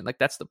corruption, like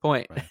that's the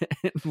point. Right.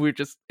 We're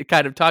just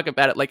kind of talk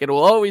about it like it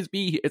will always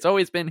be, it's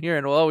always been here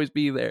and will always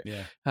be there.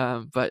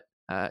 But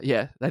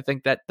I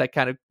think that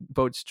kind of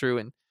bodes true,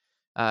 and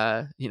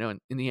in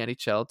the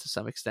NHL to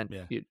some extent.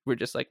 We're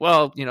just like,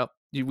 well,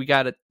 we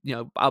got to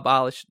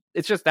abolish.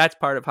 It's just that's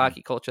part of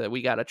hockey culture that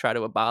we got to try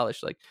to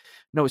abolish. Like,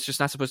 no, it's just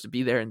not supposed to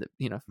be there in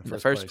the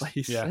first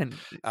place. And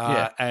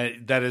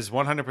that is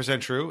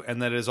 100% true,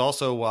 and that is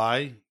also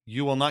why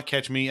you will not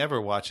catch me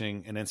ever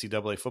watching an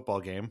NCAA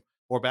football game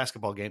or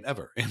basketball game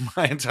ever in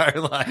my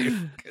entire life,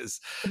 because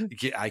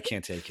I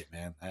can't take it,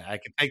 man. I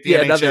can take the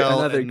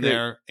NHL and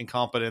their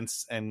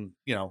incompetence and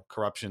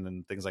corruption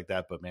and things like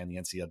that, but man, the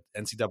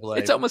NCAA,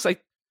 it's almost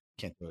like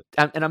can't do it.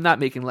 And I'm not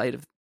making light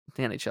of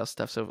the NHL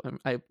stuff, so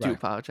I do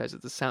apologize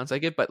if this sounds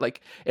like it, but like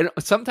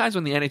sometimes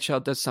when the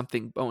NHL does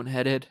something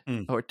boneheaded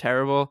or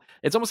terrible,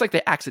 it's almost like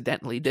they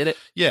accidentally did it.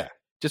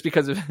 Just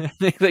because of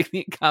like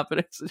the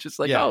incompetence. It's just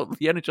like,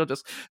 the NHL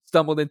just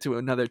stumbled into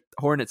another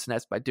hornet's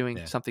nest by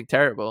doing something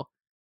terrible.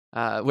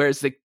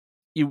 Whereas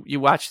you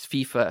watch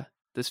FIFA,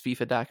 this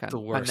FIFA doc on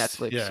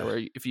Netflix, or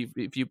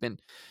if you've been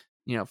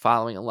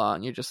following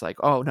along, you're just like,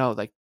 oh no,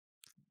 like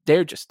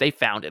they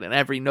found it in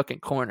every nook and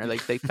corner.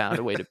 Like they found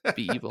a way to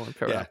be evil and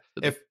corrupt.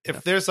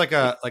 If there's like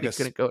a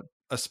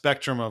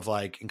spectrum of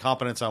like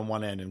incompetence on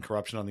one end and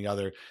corruption on the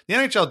other, the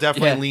NHL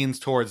definitely leans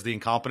towards the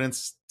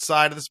incompetence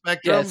side of the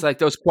spectrum. It's like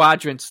those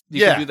quadrants.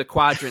 You can do the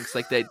quadrants.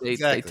 Like they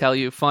tell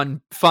you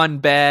fun,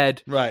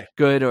 bad,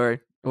 good,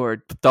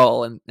 or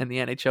dull, and the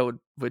NHL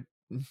would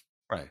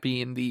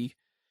be in the,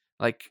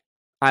 like,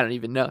 I don't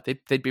even know.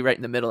 They'd be right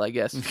in the middle, I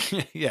guess.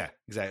 Yeah,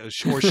 exactly.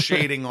 Or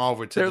shading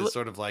over to the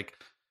sort of like,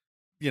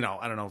 I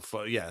don't know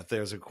if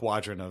there's a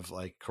quadrant of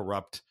like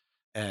corrupt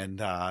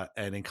and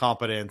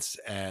incompetence,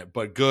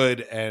 but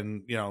good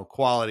and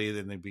quality,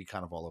 then they'd be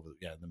kind of all over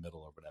in the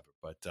middle or whatever.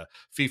 But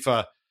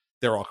FIFA,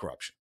 they're all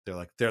corruption. They're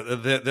like they're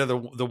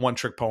the one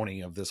trick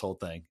pony of this whole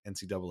thing.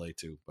 NCAA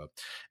too. But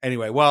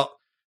anyway, well,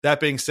 that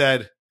being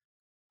said,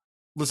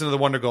 listen to the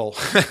Wonder Goal,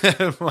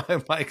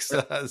 Mike's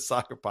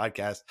soccer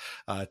podcast,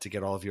 to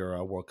get all of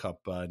your World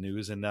Cup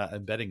news and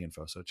betting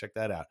info. So check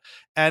that out.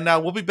 And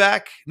we'll be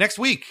back next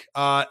week.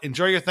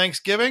 Enjoy your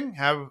Thanksgiving.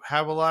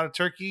 Have a lot of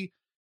turkey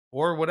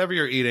or whatever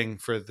you're eating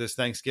for this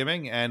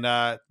Thanksgiving, and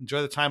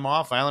enjoy the time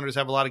off. Islanders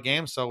have a lot of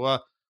games, so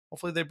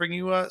hopefully they bring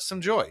you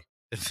some joy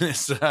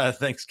this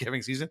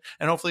Thanksgiving season,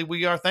 and hopefully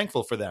we are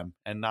thankful for them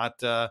and not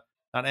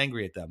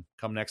angry at them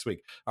come next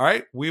week. All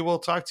right, we will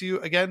talk to you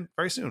again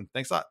very soon.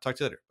 Thanks a lot. Talk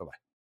to you later.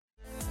 Bye-bye.